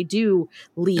community, and they do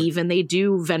leave and they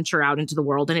do venture out into the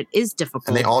world, and it is difficult.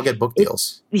 And they all get book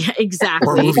deals. Yeah, exactly.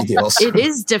 Or movie deals. It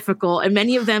is difficult, and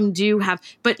many of them do have.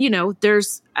 But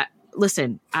there's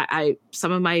listen. I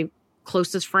some of my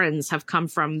closest friends have come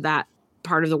from that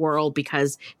part of the world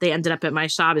because they ended up at my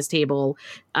Shabbos table.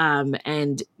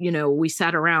 And, we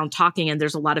sat around talking, and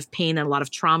there's a lot of pain and a lot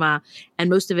of trauma. And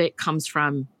most of it comes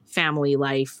from family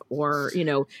life or,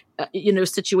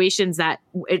 situations that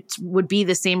it would be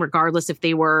the same regardless if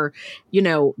they were,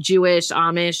 Jewish,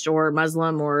 Amish, or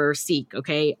Muslim or Sikh.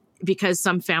 Okay. Because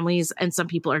some families and some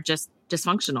people are just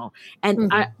dysfunctional.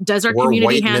 And does our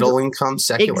community white, middle income,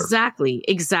 secular?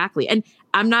 Exactly. And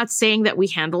I'm not saying that we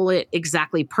handle it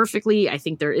exactly perfectly. I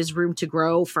think there is room to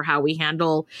grow for how we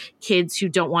handle kids who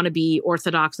don't want to be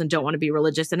Orthodox and don't want to be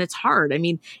religious. And it's hard. I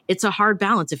mean, it's a hard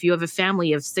balance. If you have a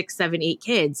family of 6, 7, 8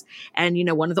 kids and,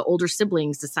 one of the older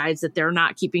siblings decides that they're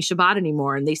not keeping Shabbat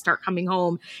anymore and they start coming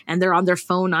home and they're on their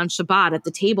phone on Shabbat at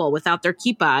the table without their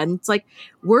kippah. And it's like,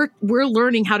 we're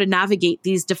learning how to navigate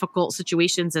these difficult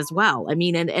situations as well. I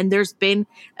mean, and there's been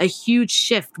a huge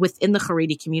shift within the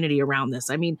Haredi community around this.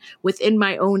 I mean, within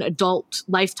my own adult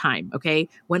lifetime, okay,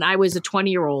 when I was a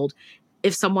 20-year-old,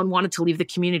 if someone wanted to leave the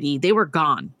community, they were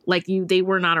gone. They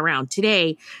were not around.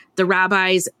 Today, the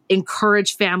rabbis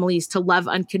encourage families to love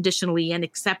unconditionally and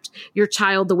accept your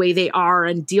child the way they are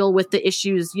and deal with the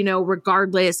issues,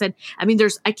 regardless. And I mean,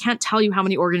 I can't tell you how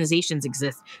many organizations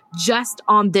exist just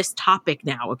on this topic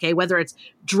now. Okay. Whether it's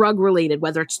drug related,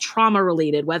 whether it's trauma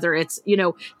related, whether it's,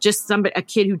 just a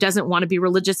kid who doesn't want to be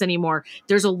religious anymore.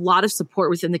 There's a lot of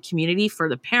support within the community for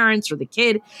the parents or the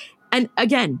kid. And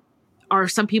again, are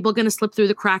some people going to slip through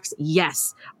the cracks?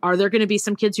 Yes. Are there going to be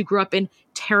some kids who grew up in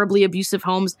terribly abusive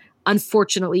homes?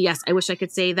 Unfortunately, yes. I wish I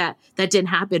could say that didn't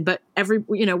happen, but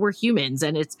we're humans,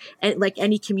 and it's like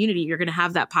any community, you're going to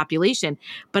have that population.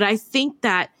 But I think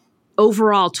that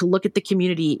overall, to look at the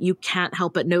community, you can't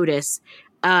help but notice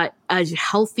a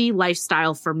healthy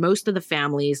lifestyle for most of the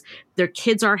families. Their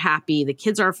kids are happy. The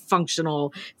kids are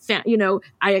functional.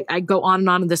 I go on and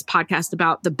on in this podcast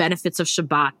about the benefits of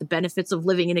Shabbat, the benefits of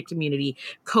living in a community.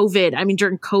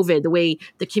 During COVID, the way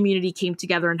the community came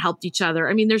together and helped each other.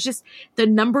 I mean, there's just the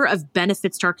number of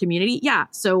benefits to our community. Yeah.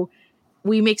 So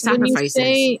we make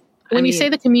sacrifices. When you say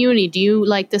the community, do you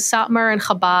like the Satmar and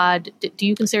Chabad? Do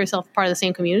you consider yourself part of the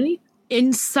same community?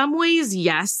 In some ways,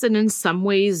 yes, and in some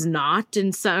ways not.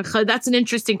 And so that's an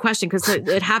interesting question because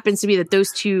it happens to be that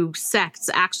those two sects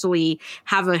actually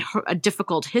have a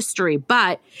difficult history.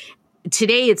 But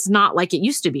today, it's not like it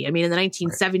used to be. I mean, in the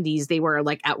 1970s, they were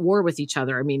like at war with each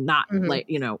other. I mean, not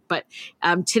but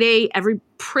today,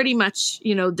 pretty much,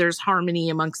 there's harmony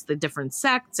amongst the different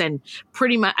sects, and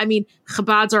pretty much, I mean,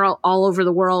 Chabads are all over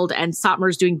the world, and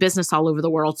Satmar's doing business all over the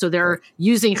world. So they're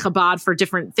using Chabad for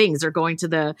different things. They're going to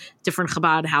the different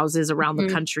Chabad houses around the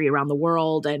country, around the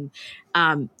world. And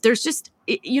there's just,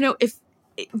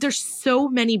 there's so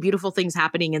many beautiful things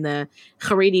happening in the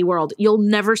Haredi world. You'll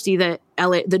never see the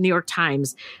New York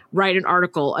Times write an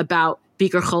article about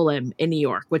Bikur Cholim in New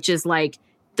York, which is like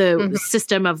the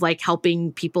system of like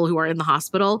helping people who are in the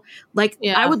hospital.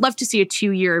 I would love to see a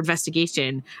 2-year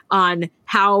investigation on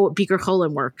how Bikur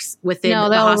Cholim works within the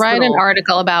hospital. They'll write an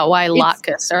article about why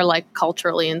latkes are like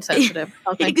culturally insensitive.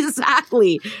 Okay.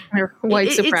 Exactly.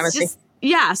 White supremacy.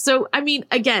 So, I mean,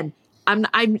 again,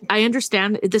 I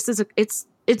understand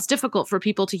it's difficult for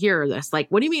people to hear this. Like,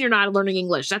 what do you mean you're not learning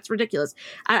English? That's ridiculous.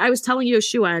 I was telling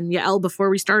Yoshua and Yael before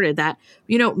we started that,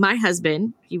 my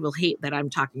husband, he will hate that I'm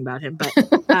talking about him, but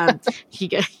he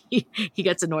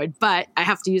gets annoyed, but I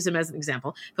have to use him as an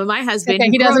example. But my husband,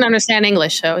 he doesn't understand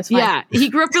English, so it's fine. Yeah. He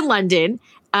grew up in London.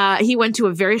 He went to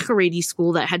a very Haredi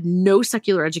school that had no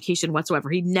secular education whatsoever.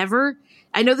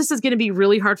 I know this is going to be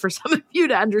really hard for some of you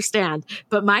to understand,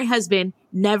 but my husband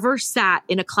never sat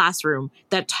in a classroom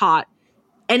that taught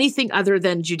anything other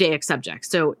than Judaic subjects.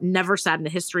 So never sat in a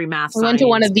history, math, science. Went to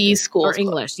one of these schools. Or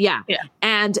English. Yeah.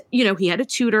 And, he had a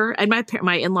tutor, and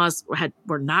my in-laws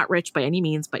were not rich by any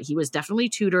means, but he was definitely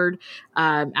tutored.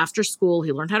 After school,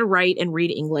 he learned how to write and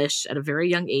read English at a very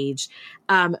young age.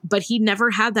 But he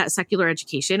never had that secular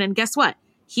education. And guess what?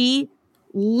 He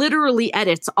literally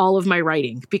edits all of my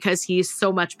writing because he's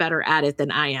so much better at it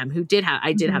than I am, I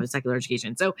did have a secular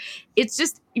education. So it's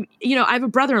just, I have a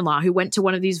brother-in-law who went to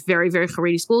one of these very, very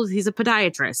Haredi schools. He's a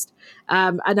podiatrist.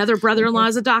 Another brother-in-law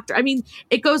is a doctor. I mean,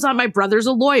 it goes on. My brother's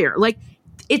a lawyer. Like,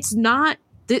 it's not,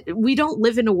 we don't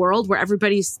live in a world where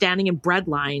everybody's standing in bread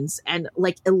lines and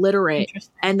like illiterate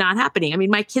and not happening. I mean,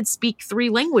 my kids speak 4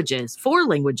 languages,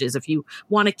 if you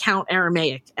want to count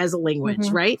Aramaic as a language,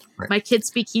 right? My kids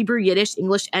speak Hebrew, Yiddish,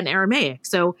 English, and Aramaic.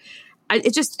 So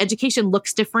education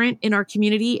looks different in our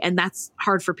community, and that's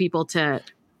hard for people to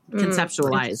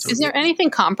conceptualize. Is there anything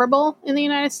comparable in the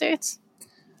United States?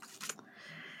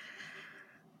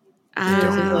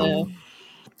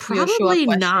 Probably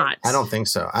not. I don't think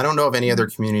so. I don't know of any other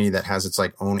community that has its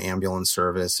like own ambulance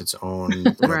service, its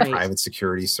own private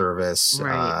security service.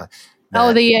 Right.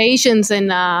 The Asians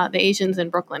in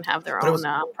Brooklyn have their own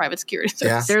private security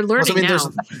service. Yeah. They're learning now.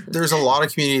 There's a lot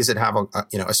of communities that have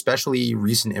especially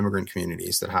recent immigrant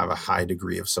communities that have a high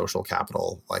degree of social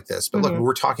capital like this. But look,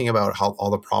 we're talking about how all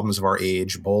the problems of our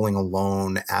age: bowling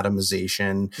alone,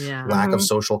 atomization, lack of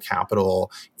social capital,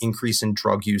 increase in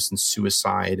drug use and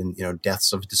suicide, and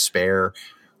deaths of despair.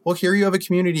 Well, here you have a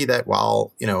community that,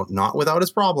 while, not without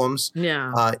its problems,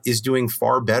 is doing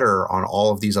far better on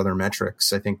all of these other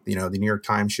metrics. I think, the New York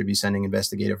Times should be sending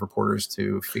investigative reporters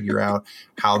to figure out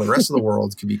how the rest of the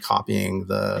world could be copying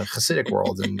the Hasidic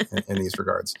world in these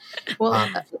regards. Well,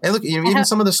 and look, even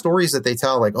some of the stories that they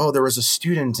tell, like, oh, there was a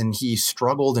student and he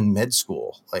struggled in med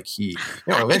school. Like he,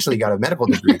 eventually got a medical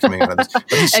degree coming out of this. But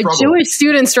he struggled. A Jewish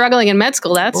student struggling in med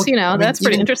school. That's, that's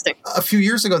pretty interesting. A few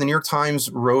years ago, the New York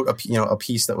Times wrote a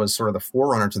piece that was sort of the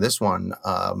forerunner to this one,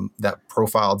 that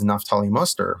profiled Naftali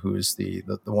Muster, who's the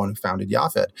one who founded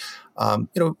Yafed,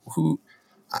 who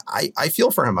I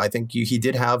feel for him. I think he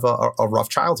did have a rough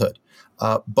childhood,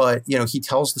 but he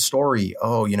tells the story.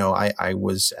 Oh, he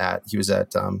was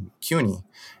at CUNY,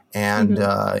 and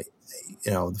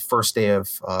the first day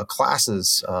of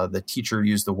classes, the teacher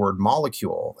used the word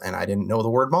molecule, and I didn't know the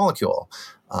word molecule.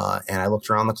 And I looked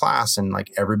around the class, and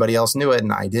like everybody else knew it,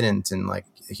 and I didn't. And like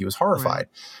he was horrified.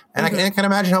 And I can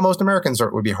imagine how most Americans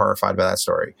would be horrified by that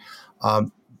story.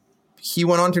 He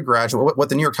went on to graduate. What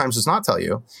the New York Times does not tell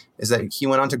you is that he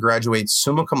went on to graduate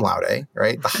summa cum laude,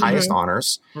 right, the highest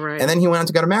honors, and then he went on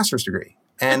to get a master's degree.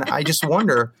 And I just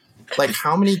wonder, like,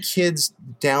 how many kids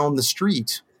down the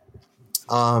street,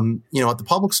 at the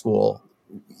public school,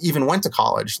 even went to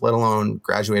college, let alone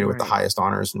graduated with the highest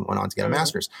honors and went on to get a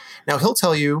master's. Now, he'll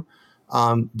tell you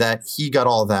that he got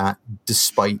all that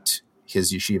despite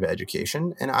his yeshiva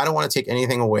education. And I don't want to take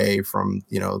anything away from,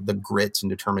 the grit and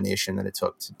determination that it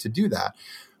took to do that.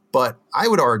 But I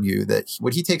would argue that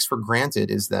what he takes for granted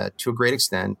is that, to a great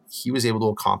extent, he was able to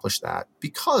accomplish that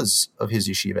because of his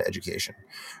yeshiva education,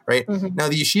 right? Now,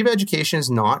 the yeshiva education is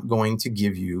not going to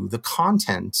give you the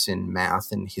content in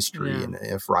math and history and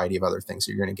a variety of other things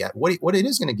that you're going to get. What it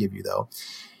is going to give you, though,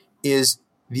 is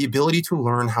the ability to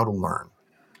learn how to learn,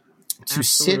 to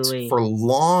sit for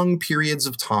long periods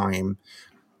of time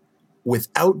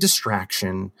without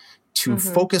distraction, to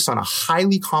focus on a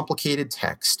highly complicated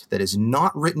text that is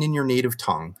not written in your native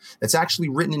tongue, that's actually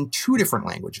written in two different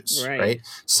languages, right?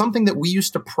 Something that we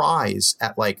used to prize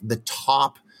at like the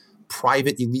top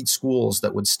private elite schools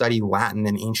that would study Latin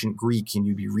and ancient Greek, and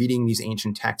you'd be reading these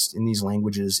ancient texts in these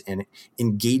languages and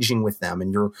engaging with them,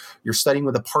 and you're studying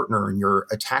with a partner and you're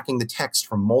attacking the text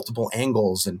from multiple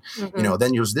angles, and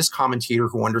then there's this commentator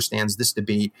who understands this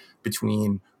debate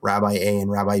between Rabbi A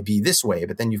and Rabbi B this way,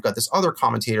 but then you've got this other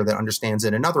commentator that understands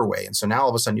it another way, and so now all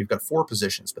of a sudden you've got four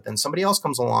positions, but then somebody else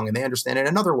comes along and they understand it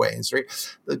another way, and so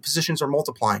the positions are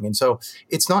multiplying. And so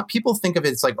it's not, people think of it,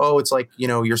 it's like, oh, it's like,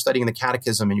 you're studying the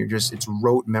catechism and it's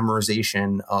rote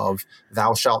memorization of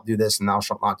thou shalt do this and thou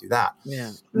shalt not do that.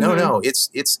 No,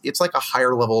 it's like a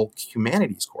higher level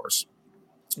humanities course.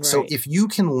 So if you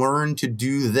can learn to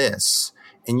do this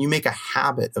and you make a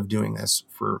habit of doing this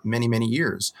for many, many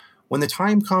years, when the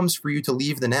time comes for you to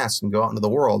leave the nest and go out into the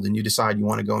world and you decide you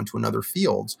want to go into another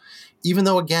field, even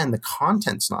though, again, the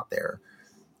content's not there,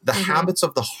 the habits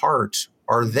of the heart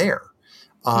are there.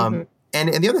 And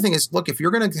the other thing is, look, if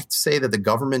you're going to say that the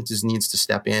government needs to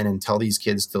step in and tell these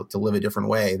kids to live a different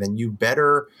way, then you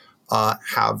better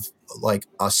have like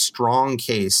a strong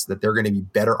case that they're going to be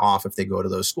better off if they go to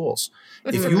those schools.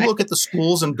 If you look at the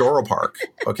schools in Borough Park,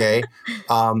 okay,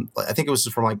 I think it was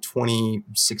from like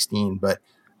 2016, but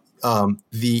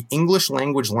the English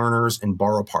language learners in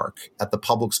Borough Park at the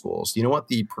public schools, do you know what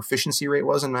the proficiency rate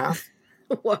was in math?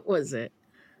 What was it?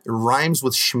 It rhymes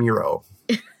with schmiro.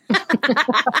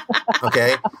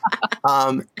 Okay.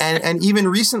 And even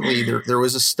recently there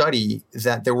was a study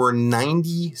that there were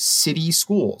 90 city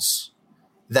schools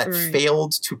that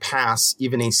failed to pass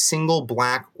even a single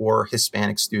Black or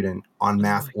Hispanic student on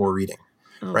math or reading.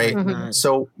 Right.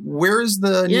 So where's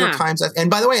the New York Times? And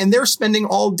by the way, and they're spending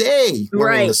all day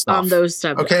learning this stuff. On those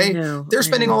stuff. Okay. They're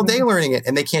spending all day learning it,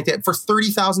 and they can't do it for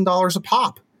 $30,000 a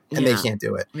pop, and they can't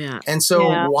do it. And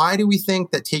so why do we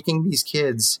think that taking these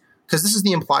kids, because this is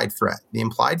the implied threat. The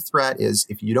implied threat is,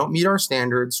 if you don't meet our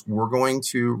standards, we're going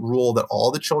to rule that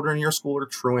all the children in your school are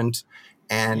truant.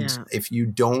 And if you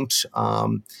don't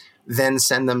then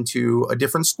send them to a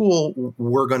different school,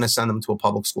 we're going to send them to a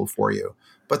public school for you.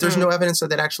 But there's no evidence that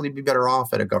they'd actually be better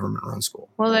off at a government-run school.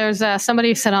 Well, there's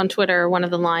somebody said on Twitter, one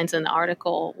of the lines in the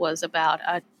article was about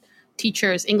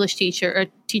English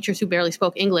teachers who barely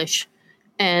spoke English.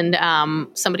 And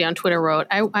somebody on Twitter wrote,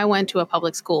 I went to a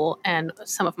public school and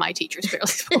some of my teachers barely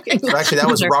spoke English. So actually, that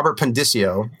was Robert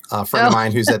Pondicio, a friend of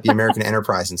mine who's at the American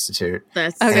Enterprise Institute.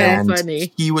 That's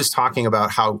funny. He was talking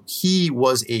about how he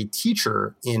was a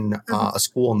teacher in a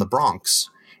school in the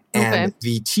Bronx, and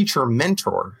the teacher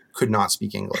mentor could not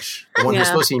speak English. The one who was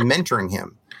supposed to be mentoring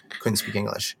him couldn't speak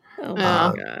English. Oh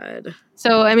my God!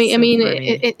 So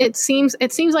it seems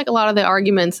like a lot of the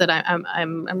arguments that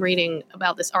I'm reading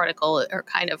about this article are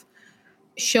kind of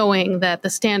showing that the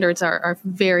standards are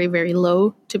very, very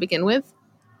low to begin with.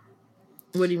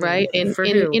 What do you mean? In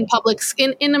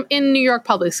New York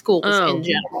public schools in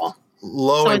general.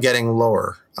 Low and getting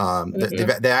lower.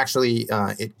 They actually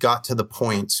it got to the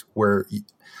point where.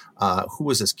 Who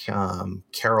was this?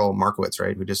 Carol Markowitz,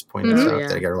 right? Who just pointed out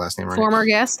that I got her last name right. Former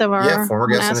guest of our former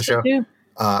guest on the show.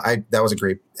 That was a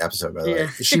great episode, by the way.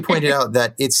 She pointed out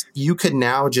that you could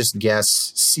now just guess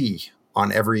C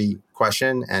on every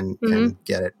question and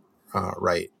get it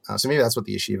right. So maybe that's what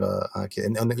the yeshiva kid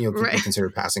and consider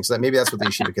passing. So that maybe that's what the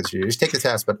yeshiva kids should do. Just take the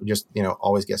test, but just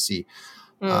always guess C.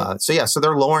 So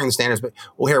they're lowering the standards. But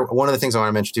here, one of the things I want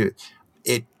to mention too,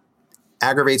 it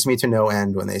aggravates me to no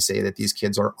end when they say that these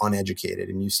kids are uneducated.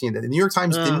 And you've seen that the New York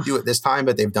Times didn't do it this time,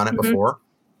 but they've done it before.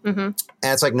 And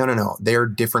it's like, no. They're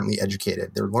differently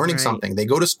educated. They're learning something. They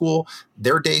go to school.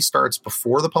 Their day starts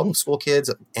before the public school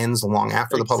kids, ends long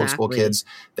after the public school kids.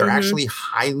 They're actually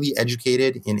highly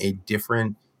educated in a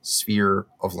different sphere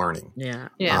of learning. They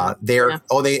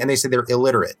say they're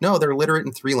illiterate. No, they're literate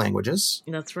in 3 languages.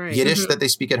 That's right. Yiddish that they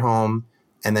speak at home,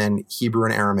 and then Hebrew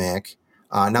and Aramaic.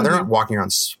 Now, they're not walking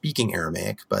around speaking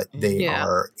Aramaic, but they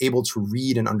are able to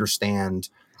read and understand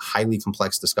highly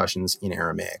complex discussions in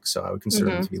Aramaic. So I would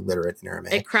consider them to be literate in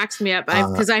Aramaic. It cracks me up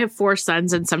because I have 4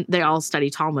 sons and they all study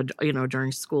Talmud,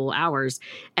 during school hours.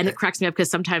 And it cracks me up because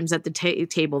sometimes at the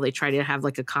table, they try to have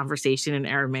like a conversation in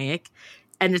Aramaic.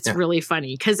 And it's really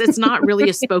funny because it's not really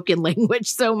a spoken language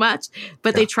so much,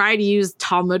 but they try to use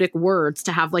Talmudic words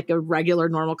to have like a regular,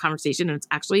 normal conversation. And it's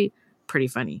actually pretty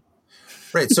funny.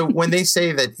 Right. So when they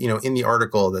say that, in the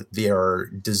article that they are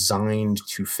designed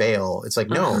to fail, it's like,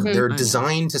 no, they're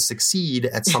designed to succeed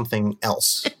at something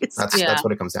else. That's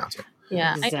what it comes down to.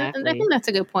 Yeah. Exactly. I think that's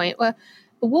a good point.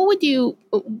 Well, what do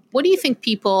you think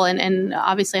people, and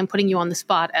obviously I'm putting you on the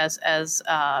spot as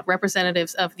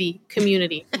representatives of the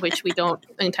community, which we don't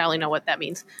entirely know what that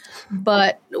means,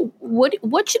 but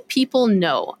what should people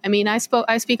know? I mean, I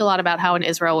speak a lot about how in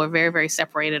Israel we're very, very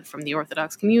separated from the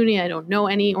Orthodox community. I don't know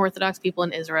any Orthodox people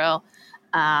in Israel,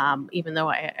 even though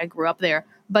I grew up there.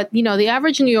 But, the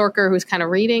average New Yorker who's kind of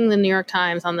reading the New York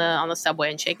Times on the subway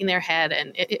and shaking their head,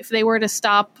 and if they were to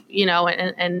stop,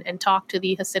 and talk to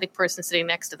the Hasidic person sitting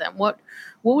next to them, what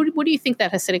do you think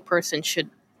that Hasidic person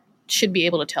should be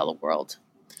able to tell the world?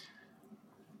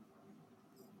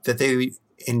 That they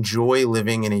enjoy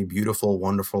living in a beautiful,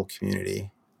 wonderful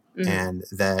community. And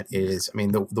that is,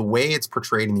 the way it's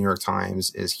portrayed in the New York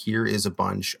Times is here is a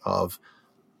bunch of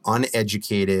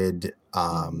uneducated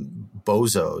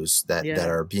bozos that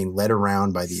are being led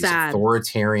around by these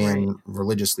authoritarian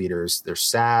religious leaders. They're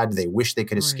sad. They wish they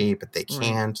could escape, but they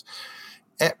can't.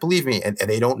 Believe me, and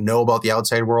they don't know about the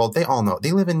outside world. They all know.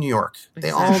 They live in New York.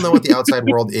 They all know what the outside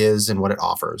world is and what it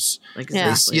offers.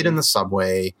 They see it in the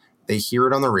subway. They hear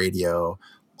it on the radio.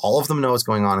 All of them know what's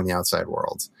going on in the outside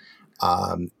world.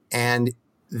 And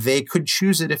they could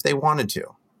choose it if they wanted to.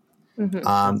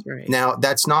 Now,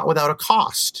 that's not without a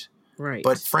cost. Right.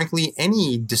 But frankly,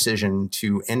 any decision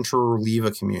to enter or leave a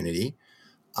community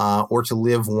or to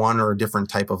live one or a different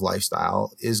type of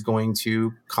lifestyle is going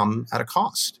to come at a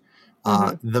cost.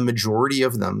 The majority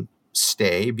of them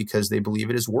stay because they believe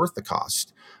it is worth the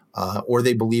cost, or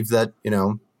they believe that,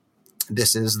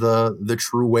 this is the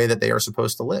true way that they are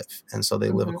supposed to live. And so they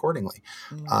live accordingly.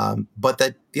 But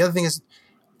that the other thing is,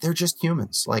 they're just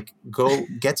humans. Like, go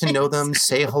get to know them,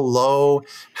 say hello,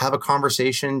 have a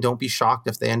conversation. Don't be shocked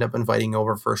if they end up inviting you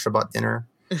over for a Shabbat dinner.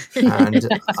 And,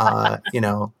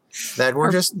 that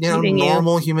we're just,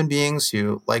 normal human beings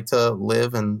who like to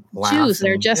live and laugh. Jews,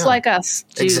 they're just like us.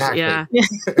 Jews, exactly. Yeah.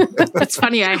 It's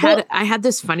funny. I had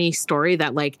this funny story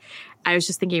that, like, I was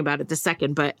just thinking about it the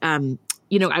second, but,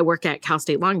 I work at Cal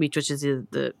State Long Beach, which is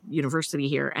the university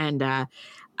here. And,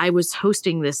 I was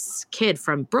hosting this kid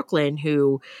from Brooklyn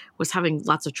who was having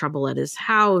lots of trouble at his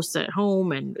house, at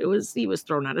home, and he was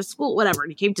thrown out of school, whatever. And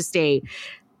he came to stay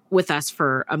with us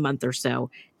for a month or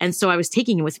so. And so I was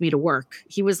taking him with me to work.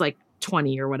 He was like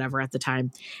 20 or whatever at the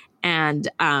time. And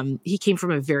he came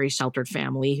from a very sheltered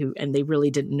family and they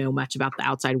really didn't know much about the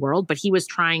outside world, but he was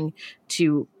trying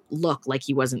to look like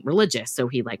he wasn't religious. So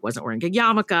he like wasn't wearing a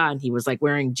yarmulke, and he was like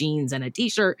wearing jeans and a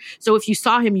t-shirt. So if you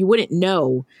saw him, you wouldn't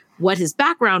know what his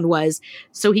background was.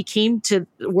 So he came to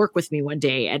work with me one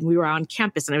day, and we were on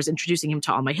campus, and I was introducing him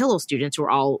to all my Hillel students who are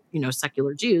all,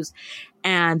 secular Jews.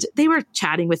 And they were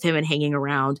chatting with him and hanging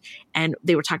around, and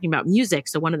they were talking about music.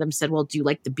 So one of them said, well, do you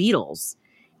like the Beatles?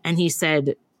 And he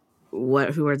said, who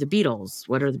are the Beatles?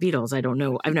 What are the Beatles? I don't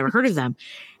know. I've never heard of them.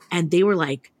 And they were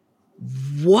like,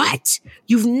 what?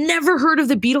 You've never heard of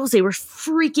the Beatles? They were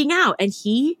freaking out. And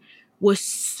he was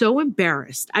so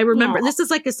embarrassed. I remember, this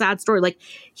is like a sad story. Like,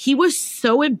 he was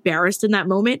so embarrassed in that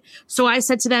moment. So I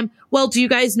said to them, well, do you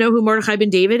guys know who Mordechai ben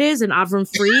David is, and Avram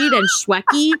Fried and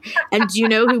Shweki? And do you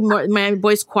know who my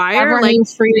boys choir?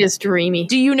 Avram Fried is dreamy.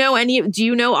 Do you know do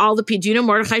you know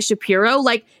Mordechai Shapiro?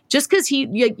 Like, just because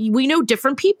we know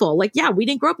different people. Like, yeah, we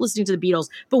didn't grow up listening to the Beatles,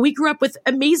 but we grew up with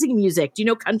amazing music. Do you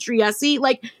know Country Essie?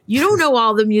 Like, you don't know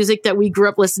all the music that we grew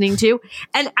up listening to.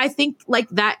 And I think like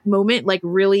that moment, like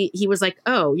really, he was like,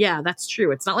 oh yeah, that's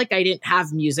true. It's not like I didn't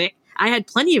have music. I had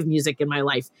plenty of music in my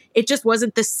life. It just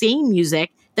wasn't the same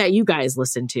music that you guys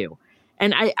listened to.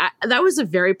 And I that was a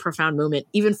very profound moment,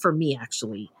 even for me,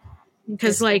 actually.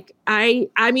 Because like, I've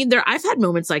had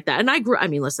moments like that. And I grew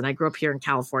up here in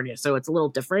California, so it's a little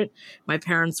different. My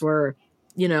parents were,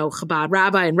 Chabad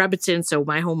rabbi and Rebbitzin. So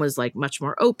my home was like much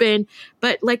more open.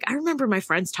 But like, I remember my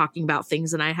friends talking about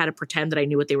things, and I had to pretend that I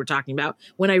knew what they were talking about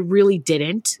when I really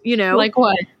didn't, Like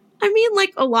what? I mean,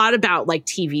 like a lot about like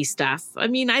TV stuff. I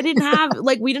mean, I didn't have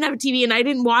we didn't have a TV, and I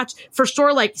didn't watch for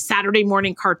sure like Saturday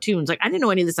morning cartoons. Like, I didn't know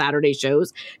any of the Saturday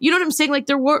shows. You know what I'm saying? Like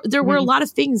there were a lot of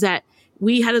things that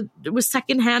we had it was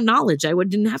secondhand knowledge. I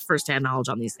didn't have firsthand knowledge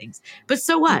on these things. But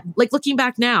so what? Like, looking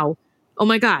back now, oh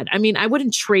my God. I mean, I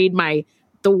wouldn't trade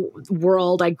the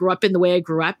world I grew up in, the way I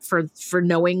grew up, for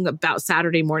knowing about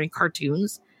Saturday morning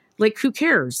cartoons. Like, who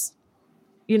cares?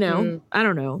 I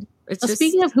don't know.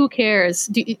 Speaking of who cares,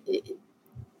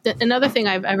 another thing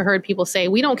I've heard people say,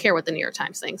 we don't care what the New York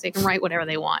Times thinks. They can write whatever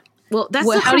they want. Well, that's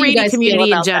the Haredi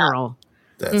community in general.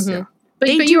 That's, yeah.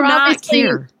 But you're not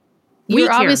care.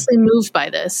 You're obviously moved by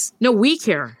this. No, we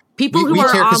care. People who we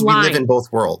are care because online. we live in both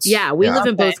worlds. Yeah, we live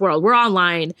in both worlds. We're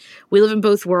online. We live in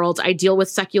both worlds. I deal with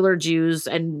secular Jews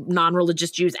and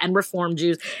non-religious Jews and Reform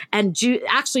Jews. And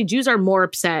Jews are more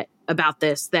upset about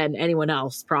this than anyone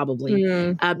else, probably.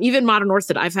 Even modern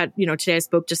Orthodox. I've had, today I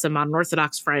spoke to some modern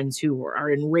Orthodox friends who are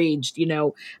enraged,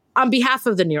 on behalf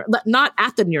of the New York, not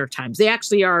at the New York Times. They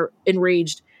actually are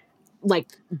enraged like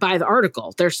by the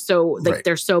article. They're so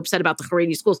they're so upset about the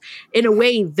Haredi schools. In a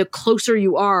way, the closer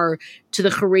you are to the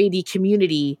Haredi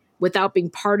community without being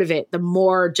part of it, the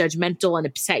more judgmental and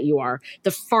upset you are. The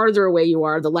farther away you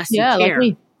are, the less you care. Like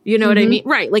me. You know what I mean?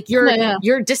 Right. Like you're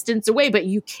a distance away, but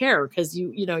you care because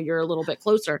you're a little bit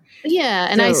closer. Yeah.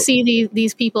 And so, I see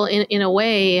these people in a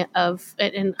way of,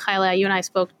 and Chayla, you and I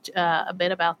spoke a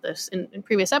bit about this in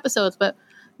previous episodes,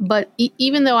 but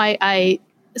even though I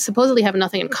supposedly have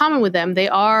nothing in common with them, they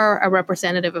are a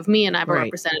representative of me, and I'm a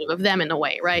representative of them in a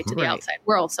way, right? To the outside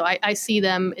world. So I see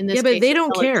them in this case. Yeah, but they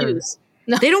don't care.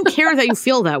 No. They don't care that you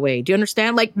feel that way. Do you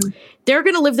understand? Like, they're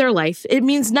going to live their life. It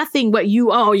means nothing but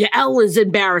Elle is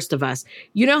embarrassed of us.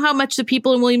 You know how much the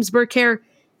people in Williamsburg care?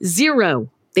 Zero.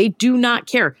 They do not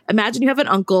care. Imagine you have an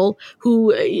uncle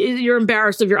who you're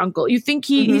embarrassed of your uncle. You think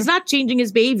he's not changing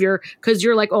his behavior because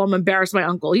you're like, oh, I'm embarrassed of my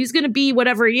uncle. He's going to be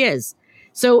whatever he is.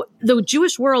 So the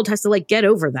Jewish world has to like get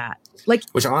over that. Like,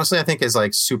 which honestly I think is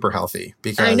like super healthy,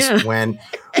 because when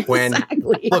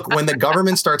look, when the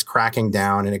government starts cracking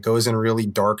down and it goes in a really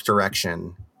dark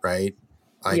direction, right?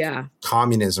 Like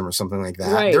communism or something like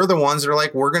that. Right. They're the ones that are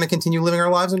like, we're going to continue living our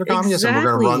lives under communism. We're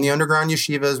going to run the underground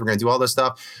yeshivas. We're going to do all this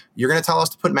stuff. You're going to tell us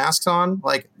to put masks on?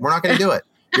 Like, we're not going to do it.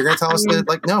 You're going to tell us that,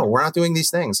 like, no, we're not doing these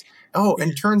things. Oh,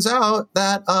 and turns out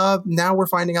that now we're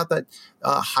finding out that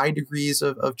high degrees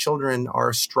of children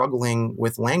are struggling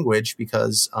with language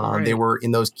because they were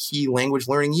in those key language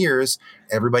learning years.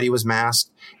 Everybody was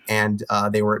masked, and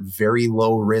they were at very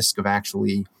low risk of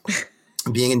actually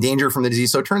being in danger from the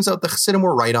disease. So it turns out the Hasidim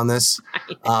were right on this,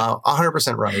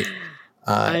 100% right.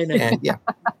 I know. And yeah.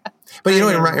 But it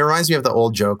reminds me of the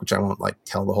old joke, which I won't like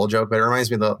tell the whole joke, but it reminds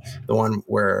me of the one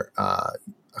where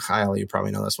Kyle, you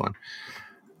probably know this one.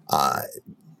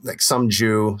 Like some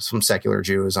secular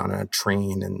Jew is on a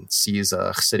train and sees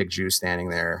a Hasidic Jew standing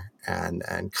there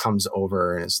and comes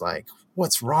over and is like,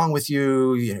 what's wrong with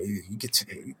you? You get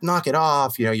to knock it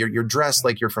off. You're dressed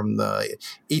like you're from the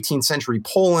 18th century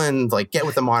Poland, like get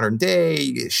with the modern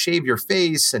day, shave your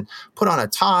face and put on a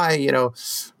tie.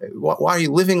 Why are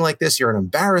you living like this? You're an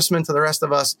embarrassment to the rest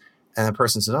of us. And the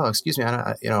person says, oh, excuse me.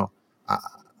 I don't know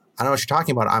what you're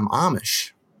talking about. I'm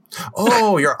Amish.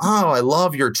 I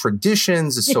love your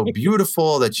traditions. It's so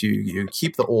beautiful that you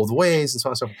keep the old ways and so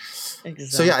on and so forth. Exactly.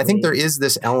 So yeah, I think there is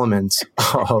this element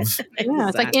of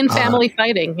it's like in family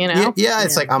fighting, Yeah,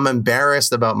 it's like I'm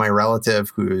embarrassed about my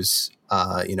relative who's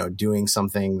doing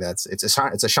something it's a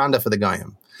shanda for the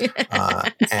goyim,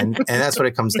 and that's what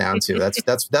it comes down to.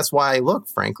 That's why, look,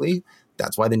 frankly,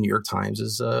 that's why the New York Times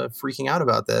is freaking out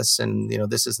about this, and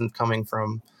this isn't coming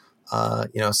from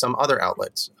some other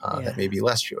outlets that may be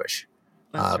less Jewish.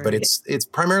 But it's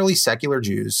primarily secular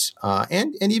Jews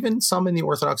and even some in the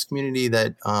Orthodox community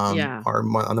that are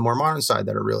on the more modern side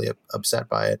that are really upset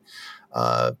by it.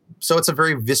 So it's a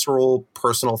very visceral,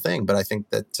 personal thing. But I think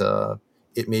that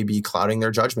it may be clouding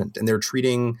their judgment, and they're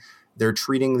treating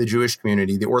the Jewish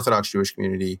community, the Orthodox Jewish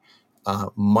community,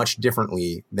 much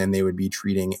differently than they would be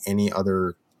treating any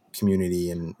other community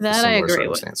in similar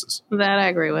circumstances. That I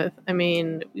agree with. I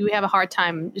mean, we have a hard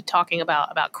time talking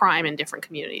about crime in different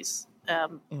communities.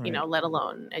 Let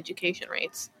alone education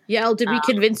rates. Yael, did we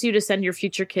convince you to send your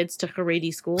future kids to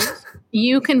Haredi schools?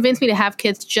 You convinced me to have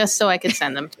kids just so I could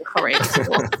send them to Haredi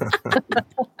school.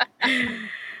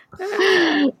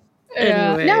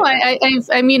 Anyway.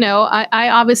 No, I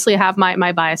obviously have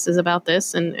my biases about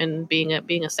this, and being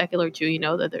a secular Jew,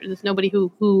 that there's nobody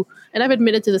who, and I've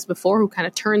admitted to this before, who kind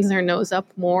of turns their nose up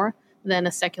more than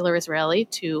a secular Israeli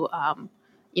to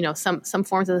some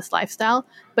forms of this lifestyle.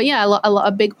 But yeah,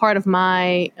 a big part of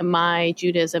my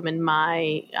Judaism and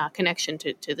my connection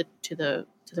to the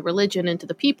religion and to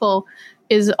the people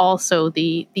is also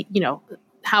the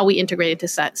how we integrate into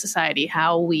society,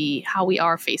 how we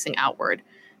are facing outward.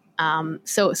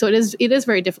 So it is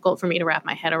very difficult for me to wrap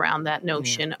my head around that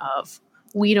notion of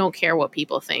we don't care what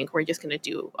people think, we're just going to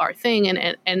do our thing,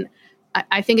 and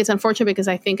I think it's unfortunate because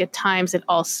I think at times it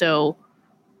also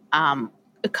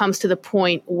it comes to the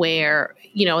point where,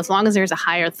 as long as there's a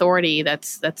higher authority,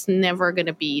 that's never going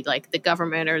to be like the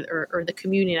government or the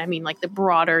community. I mean, like the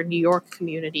broader New York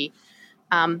community,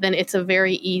 then it's a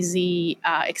very easy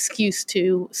excuse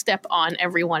to step on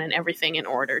everyone and everything in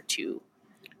order to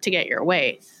get your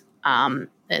way. And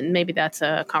maybe that's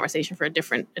a conversation for a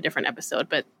different episode,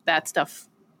 but that stuff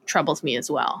troubles me as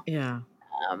well. Yeah.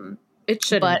 It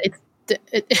shouldn't. But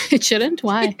it shouldn't.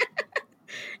 Why?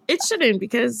 It shouldn't,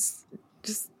 because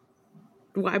just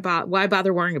why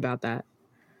bother worrying about that?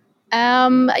 I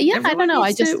don't know.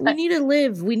 We need to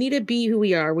live. We need to be who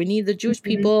we are. We need the Jewish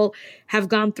people have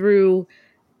gone through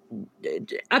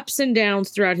ups and downs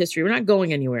throughout history. We're not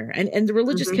going anywhere. And the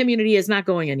religious community is not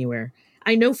going anywhere.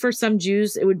 I know for some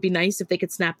Jews, it would be nice if they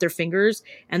could snap their fingers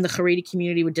and the Haredi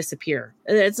community would disappear.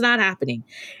 It's not happening.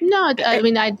 No, I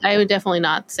mean, I would definitely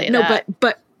not say that. No,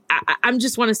 but I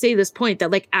just want to say this point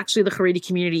that actually the Haredi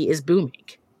community is booming.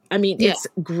 I mean, it's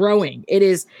growing. It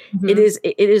is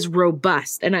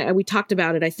robust. And we talked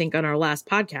about it, I think, on our last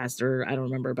podcast, or I don't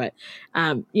remember, but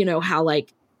how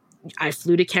I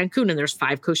flew to Cancun and there's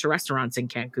 5 kosher restaurants in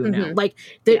Cancun now.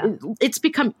 It's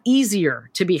become easier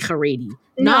to be Haredi,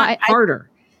 not harder.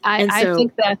 I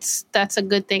think that's a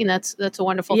good thing. That's a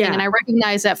wonderful thing. And I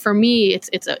recognize that for me,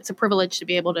 it's a privilege to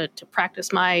be able to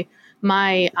practice my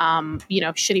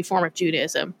shitty form of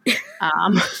Judaism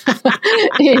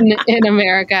in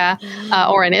America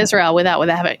or in Israel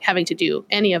without having to do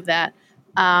any of that.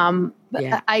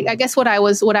 I guess what I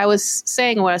was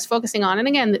saying, what I was focusing on, and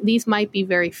again, these might be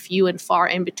very few and far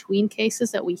in between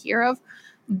cases that we hear of,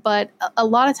 but a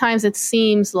lot of times it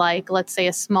seems like, let's say,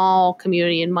 a small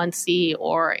community in Muncie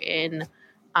or in,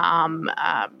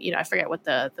 I forget what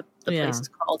the place is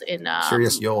called in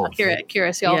Curious Yole.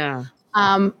 Curious Yole.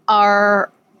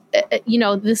 Are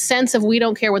the sense of we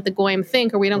don't care what the goyim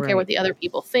think or we don't care what the other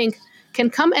people think can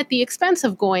come at the expense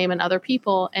of goyim and other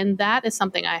people, and that is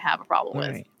something I have a problem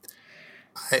with.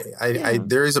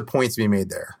 There is a point to be made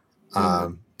there.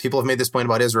 People have made this point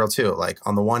about Israel too. Like,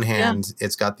 on the one hand,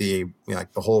 it's got the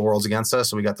the whole world's against us,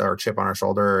 so we got our chip on our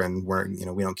shoulder, and we're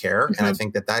we don't care. And I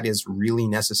think that is really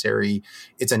necessary.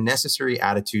 It's a necessary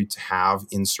attitude to have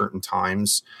in certain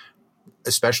times,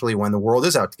 especially when the world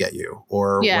is out to get you.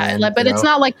 Or but it's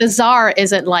not like the czar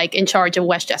isn't in charge of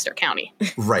Westchester County.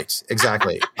 Right,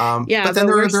 exactly. But then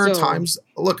there are times.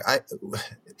 Look,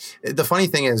 the funny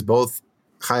thing is, both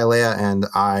Chayalea and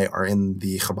I are in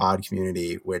the Chabad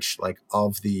community, which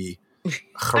of the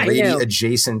Haredi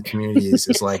adjacent communities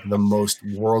is the most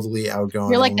worldly, outgoing.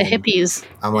 You're like the hippies.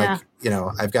 I'm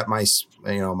I've got my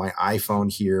my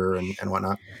iPhone here and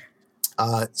whatnot.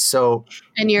 So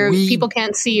and people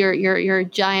can't see your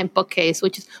giant bookcase,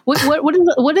 which is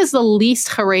what is the least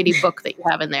Haredi book that you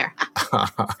have in there?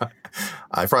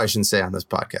 I probably shouldn't say on this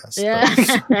podcast. Yeah.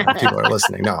 But people are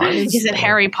listening. No, Is it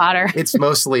Harry Potter?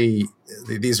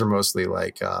 These are mostly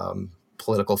like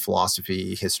political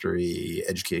philosophy, history,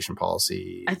 education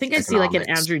policy. I think I see like an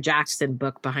Andrew Jackson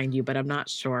book behind you, but I'm not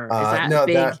sure. Is that no,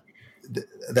 big?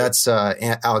 That's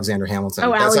Alexander Hamilton.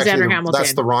 Oh, that's Alexander Hamilton.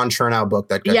 That's the Ron Chernow book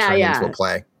that got turned into a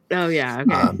play. Oh, yeah.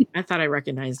 Okay. I thought I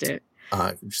recognized it.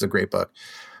 Which is a great book.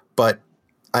 But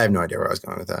I have no idea where I was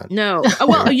going with that. No. Oh,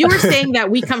 well, you were saying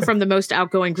that we come from the most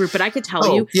outgoing group, but I could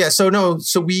tell you. Yeah. So no.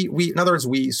 So we in other words,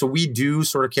 we do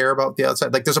sort of care about the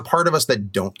outside. Like there's a part of us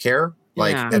that don't care.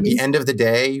 Like at the end of the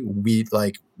day,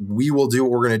 we will do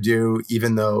what we're going to do,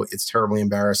 even though it's terribly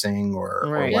embarrassing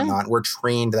or whatnot. We're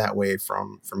trained that way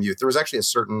from youth. There was actually a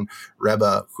certain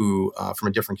Rebbe who, from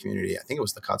a different community, I think it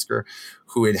was the Kutzker,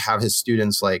 who would have his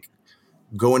students like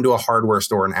go into a hardware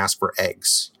store and ask for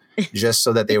eggs. Just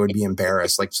so that they would be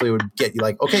embarrassed. Like, so they would get you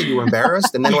like, okay, you were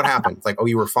embarrassed. And then what happened? Like, oh,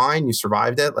 you were fine. You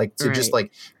survived it. Like to just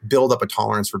like build up a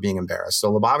tolerance for being embarrassed.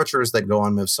 So Lubavitchers that go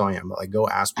on Mivsoyim, like go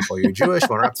ask people, you're Jewish,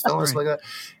 want to wrap the fillings like that.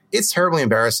 It's terribly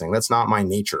embarrassing. That's not my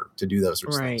nature to do those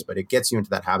sorts of things, but it gets you into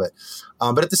that habit.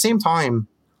 But at the same time,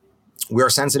 we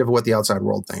are sensitive to what the outside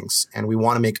world thinks. And we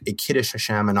want to make a Kiddush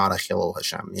Hashem and not a Hillel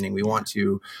Hashem, meaning we want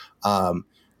to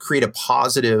create a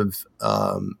positive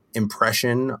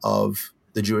impression of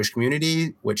the Jewish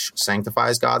community, which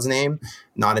sanctifies God's name,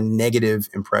 not a negative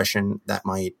impression that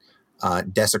might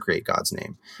desecrate God's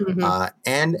name. Mm-hmm. I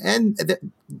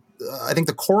think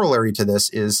the corollary to this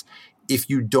is if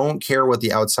you don't care what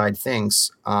the outside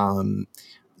thinks,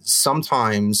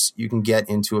 sometimes you can get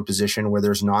into a position where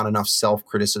there's not enough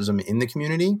self-criticism in the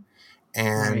community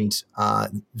and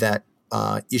that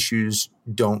issues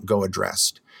don't go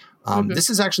addressed. This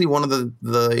is actually one of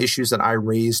the issues that I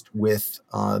raised with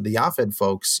the Yafed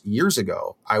folks years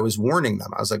ago. I was warning them.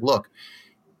 I was like, look,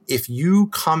 if you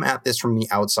come at this from the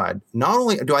outside, not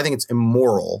only do I think it's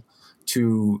immoral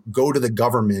to go to the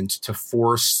government to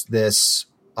force this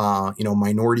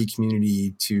minority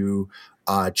community to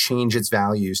change its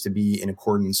values to be in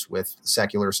accordance with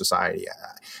secular society.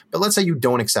 But let's say you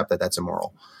don't accept that that's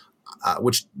immoral,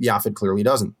 which Yafed clearly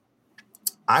doesn't.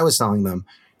 I was telling them,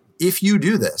 if you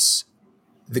do this,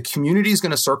 the community is going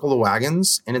to circle the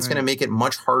wagons and it's going to make it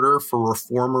much harder for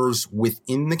reformers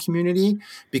within the community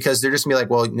because they're just going to be like,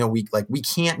 well, we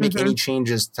can't make any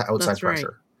changes to outside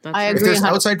pressure. I agree. If there's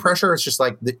outside pressure, it's just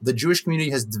like the Jewish community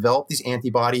has developed these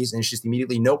antibodies and it's just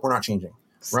immediately, nope, we're not changing.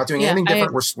 We're not doing anything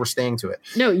different. We're staying to it.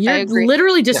 No, you're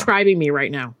literally describing me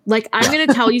right now. Like, I'm going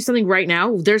to tell you something right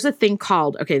now. There's a thing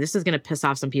called, okay, this is going to piss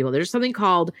off some people. There's something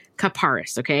called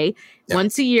kaparis, okay? Yeah.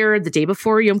 Once a year, the day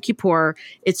before Yom Kippur,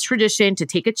 it's tradition to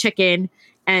take a chicken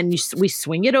and we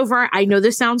swing it over. I know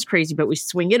this sounds crazy, but we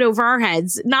swing it over our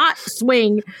heads. Not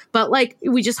swing, but like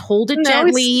we just hold it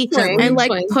gently and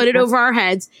like put it over our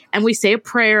heads and we say a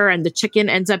prayer and the chicken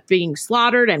ends up being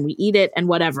slaughtered and we eat it and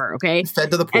whatever. Okay.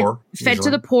 Fed to the poor. Fed to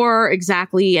the poor.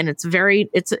 Exactly. And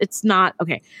it's not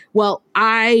okay. Well,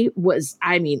 I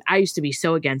used to be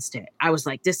so against it. I was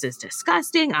like, this is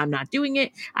disgusting. I'm not doing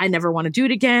it. I never want to do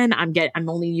it again. I'm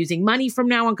only using money from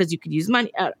now on because you could use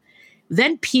money.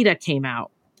 Then PETA came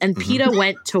out. And PETA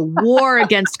went to war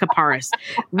against kaparis.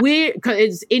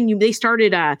 They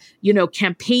started,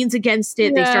 campaigns against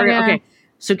it. They started, okay.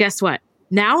 So guess what?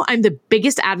 Now I'm the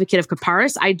biggest advocate of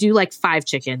kaparis. I do like 5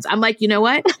 chickens. I'm like, you know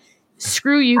what?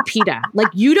 Screw you, PETA. Like,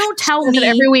 you don't tell me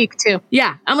every week too.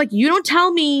 Yeah. I'm like, you don't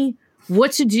tell me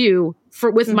what to do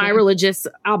with my religious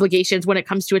obligations when it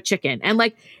comes to a chicken. And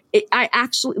like,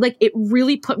 it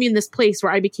really put me in this place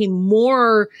where I became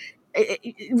more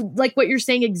like what you're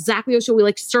saying exactly, Osho, we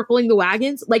like circling the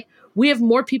wagons. Like, we have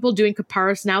more people doing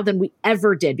kaparis now than we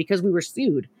ever did because we were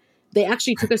sued. They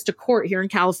actually took us to court here in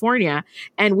California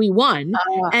and we won.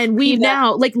 And we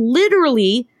now, like,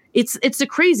 literally, it's the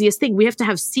craziest thing. We have to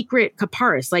have secret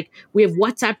kaparis. Like, we have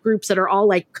WhatsApp groups that are all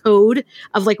like code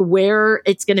of like where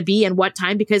it's going to be and what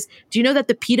time. Because do you know that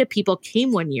the PETA people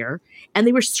came one year and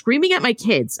they were screaming at my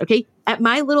kids, okay? At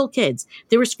my little kids.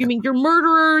 They were screaming, you're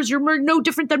murderers. You're no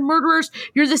different than murderers.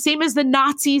 You're the same as the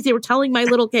Nazis. They were telling my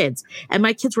little kids. And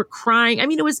my kids were crying. I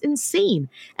mean, it was insane.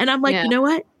 And I'm like, you know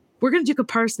what? We're going to do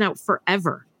kaparis now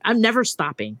forever. I'm never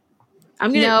stopping.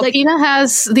 I'm gonna PETA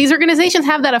has, these organizations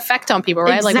have that effect on people,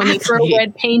 right? Exactly. Like when they throw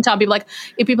red paint on people, like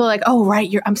if people are like, oh,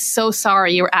 right, I'm so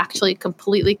sorry. You were actually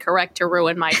completely correct to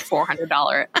ruin my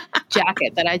 $400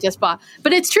 jacket that I just bought.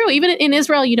 But it's true. Even in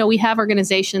Israel, we have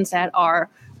organizations that are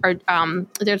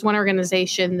there's one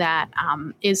organization that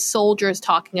is soldiers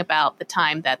talking about the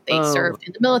time that they served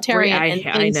in the military and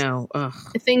I know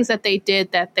the things that they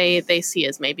did that they see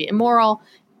as maybe immoral.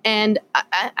 And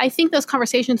I think those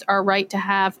conversations are right to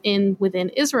have within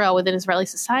Israel, within Israeli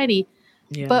society.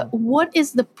 Yeah. But what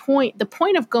is the point? The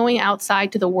point of going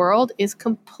outside to the world is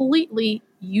completely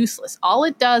useless. All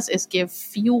it does is give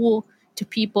fuel to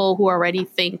people who already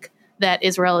think that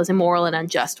Israel is immoral and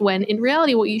unjust, when in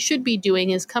reality, what you should be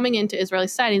doing is coming into Israeli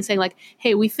society and saying, like,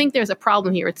 hey, we think there's a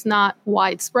problem here. It's not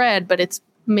widespread, but it's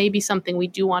maybe something we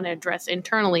do want to address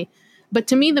internally. But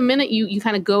to me, the minute you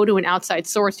kind of go to an outside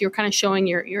source, you're kind of showing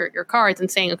your cards and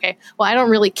saying, okay, well, I don't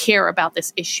really care about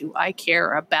this issue. I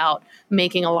care about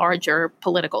making a larger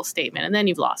political statement. And then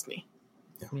you've lost me.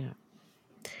 Yeah.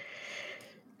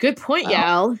 Good point,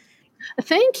 Yael.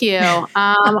 Thank you.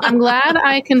 I'm glad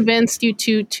I convinced you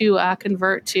to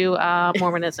convert to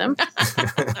Mormonism.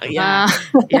 Yeah.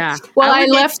 Well, I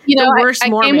left, I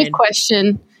Mormon. came with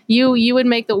question. You would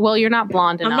make you're not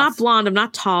blonde enough. I'm not blonde. I'm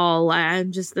not tall.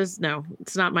 I'm just it's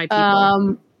not my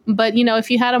people. But if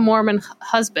you had a Mormon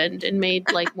husband and made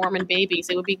like Mormon babies,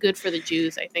 it would be good for the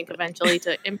Jews, I think, eventually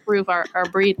to improve our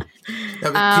breed.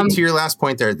 To your last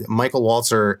point there, Michael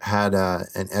Walzer had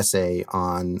an essay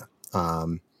on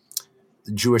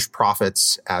Jewish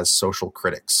prophets as social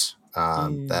critics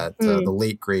that the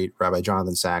late, great Rabbi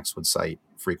Jonathan Sacks would cite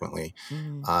frequently.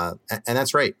 And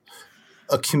that's right.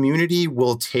 A community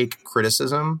will take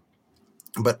criticism,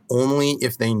 but only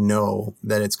if they know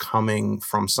that it's coming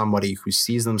from somebody who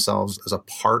sees themselves as a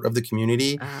part of the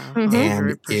community and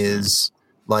 100%. is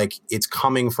like, it's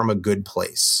coming from a good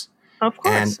place. Of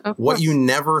course. And what you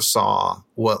never saw,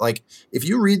 if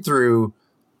you read through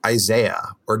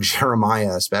Isaiah or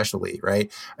Jeremiah, especially, right?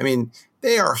 I mean,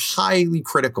 they are highly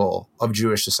critical of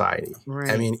Jewish society.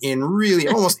 Right. I mean, in really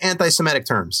almost anti-Semitic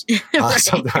terms.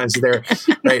 Sometimes they're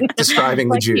describing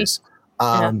the Jews.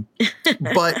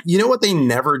 But you know what they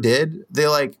never did?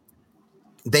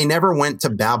 They never went to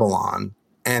Babylon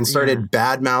and started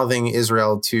bad-mouthing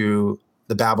Israel to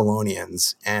the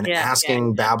Babylonians and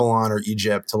asking Babylon or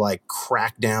Egypt to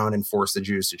crack down and force the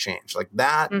Jews to change like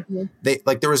that.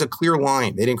 There was a clear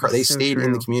line. They didn't. They stayed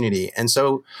in the community, and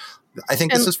so I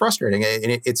think this is frustrating,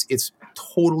 and it's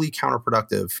totally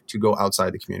counterproductive to go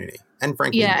outside the community. And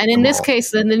frankly, and in this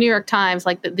case, in the New York Times,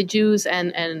 like the Jews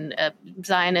and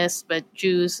Zionists, but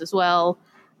Jews as well,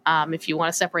 if you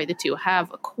want to separate the two, have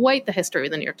quite the history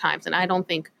of the New York Times, and I don't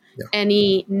think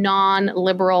any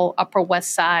non-liberal Upper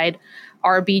West Side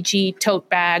RBG tote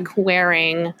bag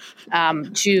wearing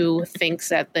Jew thinks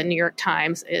that the New York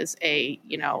Times is a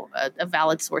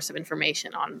valid source of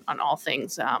information on all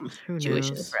things Jewish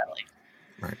and Israeli.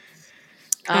 Right.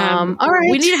 All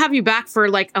right. We need to have you back for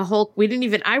a whole.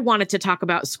 I wanted to talk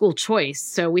about school choice,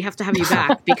 so we have to have you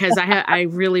back because I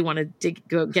really want to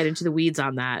get into the weeds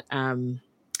on that.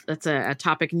 That's a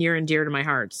topic near and dear to my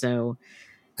heart. So.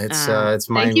 It's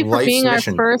my thank you for being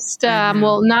mission. Our first,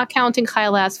 not counting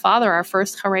Kyla's father, our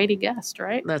first Haredi guest,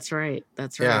 right? That's right.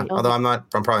 Yeah, although I'm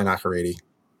probably not Haredi.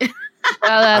 Well,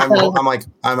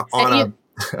 I've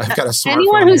got a smartphone.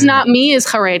 Anyone who's not me is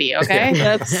Haredi, okay?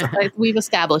 That's we've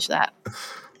established that.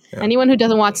 Yeah. Anyone who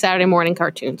doesn't watch Saturday morning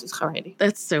cartoons is Haredi.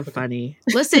 That's so funny.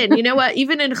 Listen, you know what?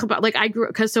 Even in Chabad, I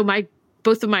grew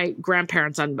both of my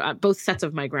grandparents on both sets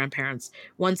of my grandparents.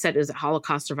 One set is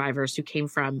Holocaust survivors who came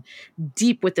from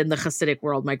deep within the Hasidic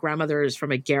world. My grandmother is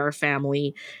from a Ger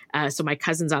family. So my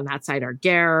cousins on that side are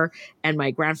Ger. And my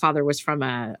grandfather was from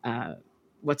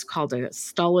what's called a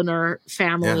Stoliner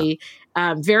family.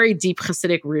 Very deep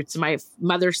Hasidic roots. My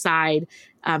mother's side,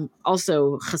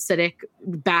 also Hasidic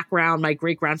background. My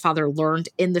great-grandfather learned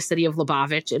in the city of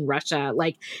Lubavitch in Russia.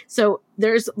 So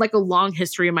there's a long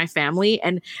history in my family.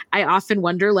 And I often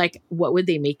wonder, what would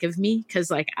they make of me?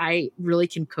 Because I really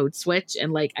can code switch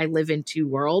and I live in two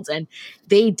worlds, and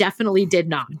they definitely did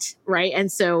not. Right.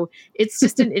 And so it's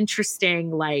just an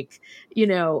interesting, I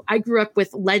grew up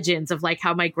with legends of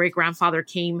how my great-grandfather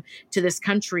came to this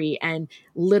country and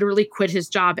literally quit his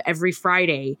job every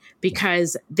Friday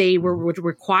because they would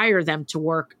require them to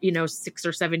work, 6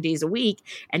 or 7 days a week.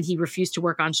 And he refused to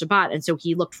work on Shabbat. And so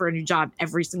he looked for a new job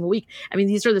every single week. I mean,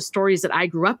 these are the stories that I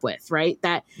grew up with, right?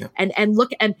 And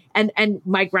look, and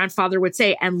my grandfather would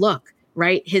say, and look,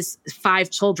 right, his 5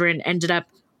 children ended up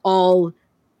all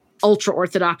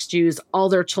ultra-Orthodox Jews. All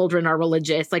their children are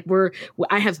religious.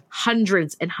 I have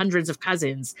hundreds and hundreds of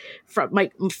cousins from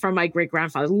my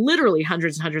great-grandfather, literally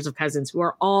hundreds and hundreds of cousins who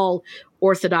are all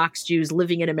Orthodox Jews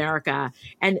living in America.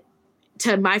 And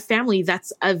to my family,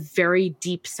 that's a very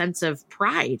deep sense of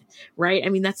pride, right? I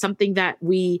mean, that's something that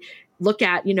we look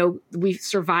at, we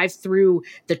survived through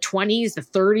the 20s, the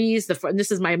 30s, and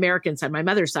this is my American side, my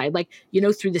mother's side, like,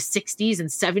 through the 60s and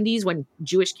 70s when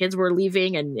Jewish kids were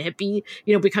leaving and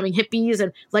becoming hippies,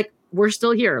 and like, we're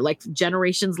still here, like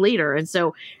generations later. And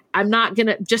so I'm not going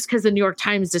to, just because the New York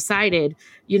Times decided,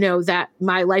 that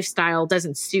my lifestyle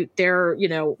doesn't suit their,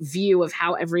 view of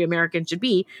how every American should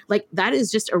be, like, that is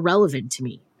just irrelevant to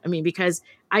me. I mean, because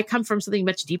I come from something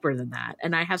much deeper than that.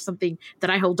 And I have something that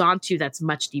I hold on to that's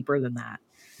much deeper than that.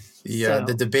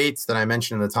 The debates that I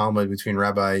mentioned in the Talmud between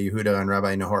Rabbi Yehuda and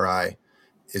Rabbi Nehorai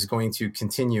is going to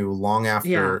continue long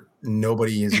after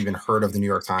nobody has even heard of the New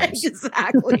York Times.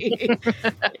 Exactly.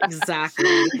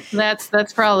 That's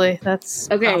okay. Probably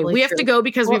we have true. To go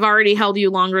because we've already held you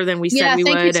longer than we said we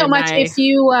would. Thank you so much. If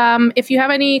you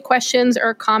have any questions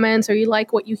or comments, or you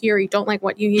like what you hear, or you don't like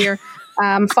what you hear,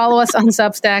 follow us on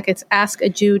Substack. It's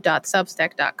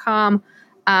askajew.substack.com.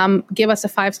 Give us a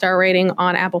 5-star rating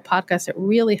on Apple Podcasts. It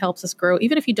really helps us grow.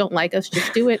 Even if you don't like us,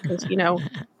 just do it because,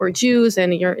 we're Jews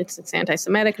and it's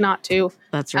anti-Semitic not to.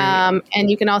 That's right. And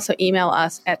you can also email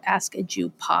us at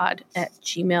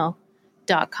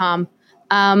askajewpod@gmail.com.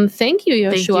 Thank you,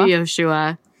 Yoshua. Thank you,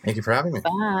 Yoshua. Thank you for having me.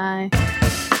 Bye.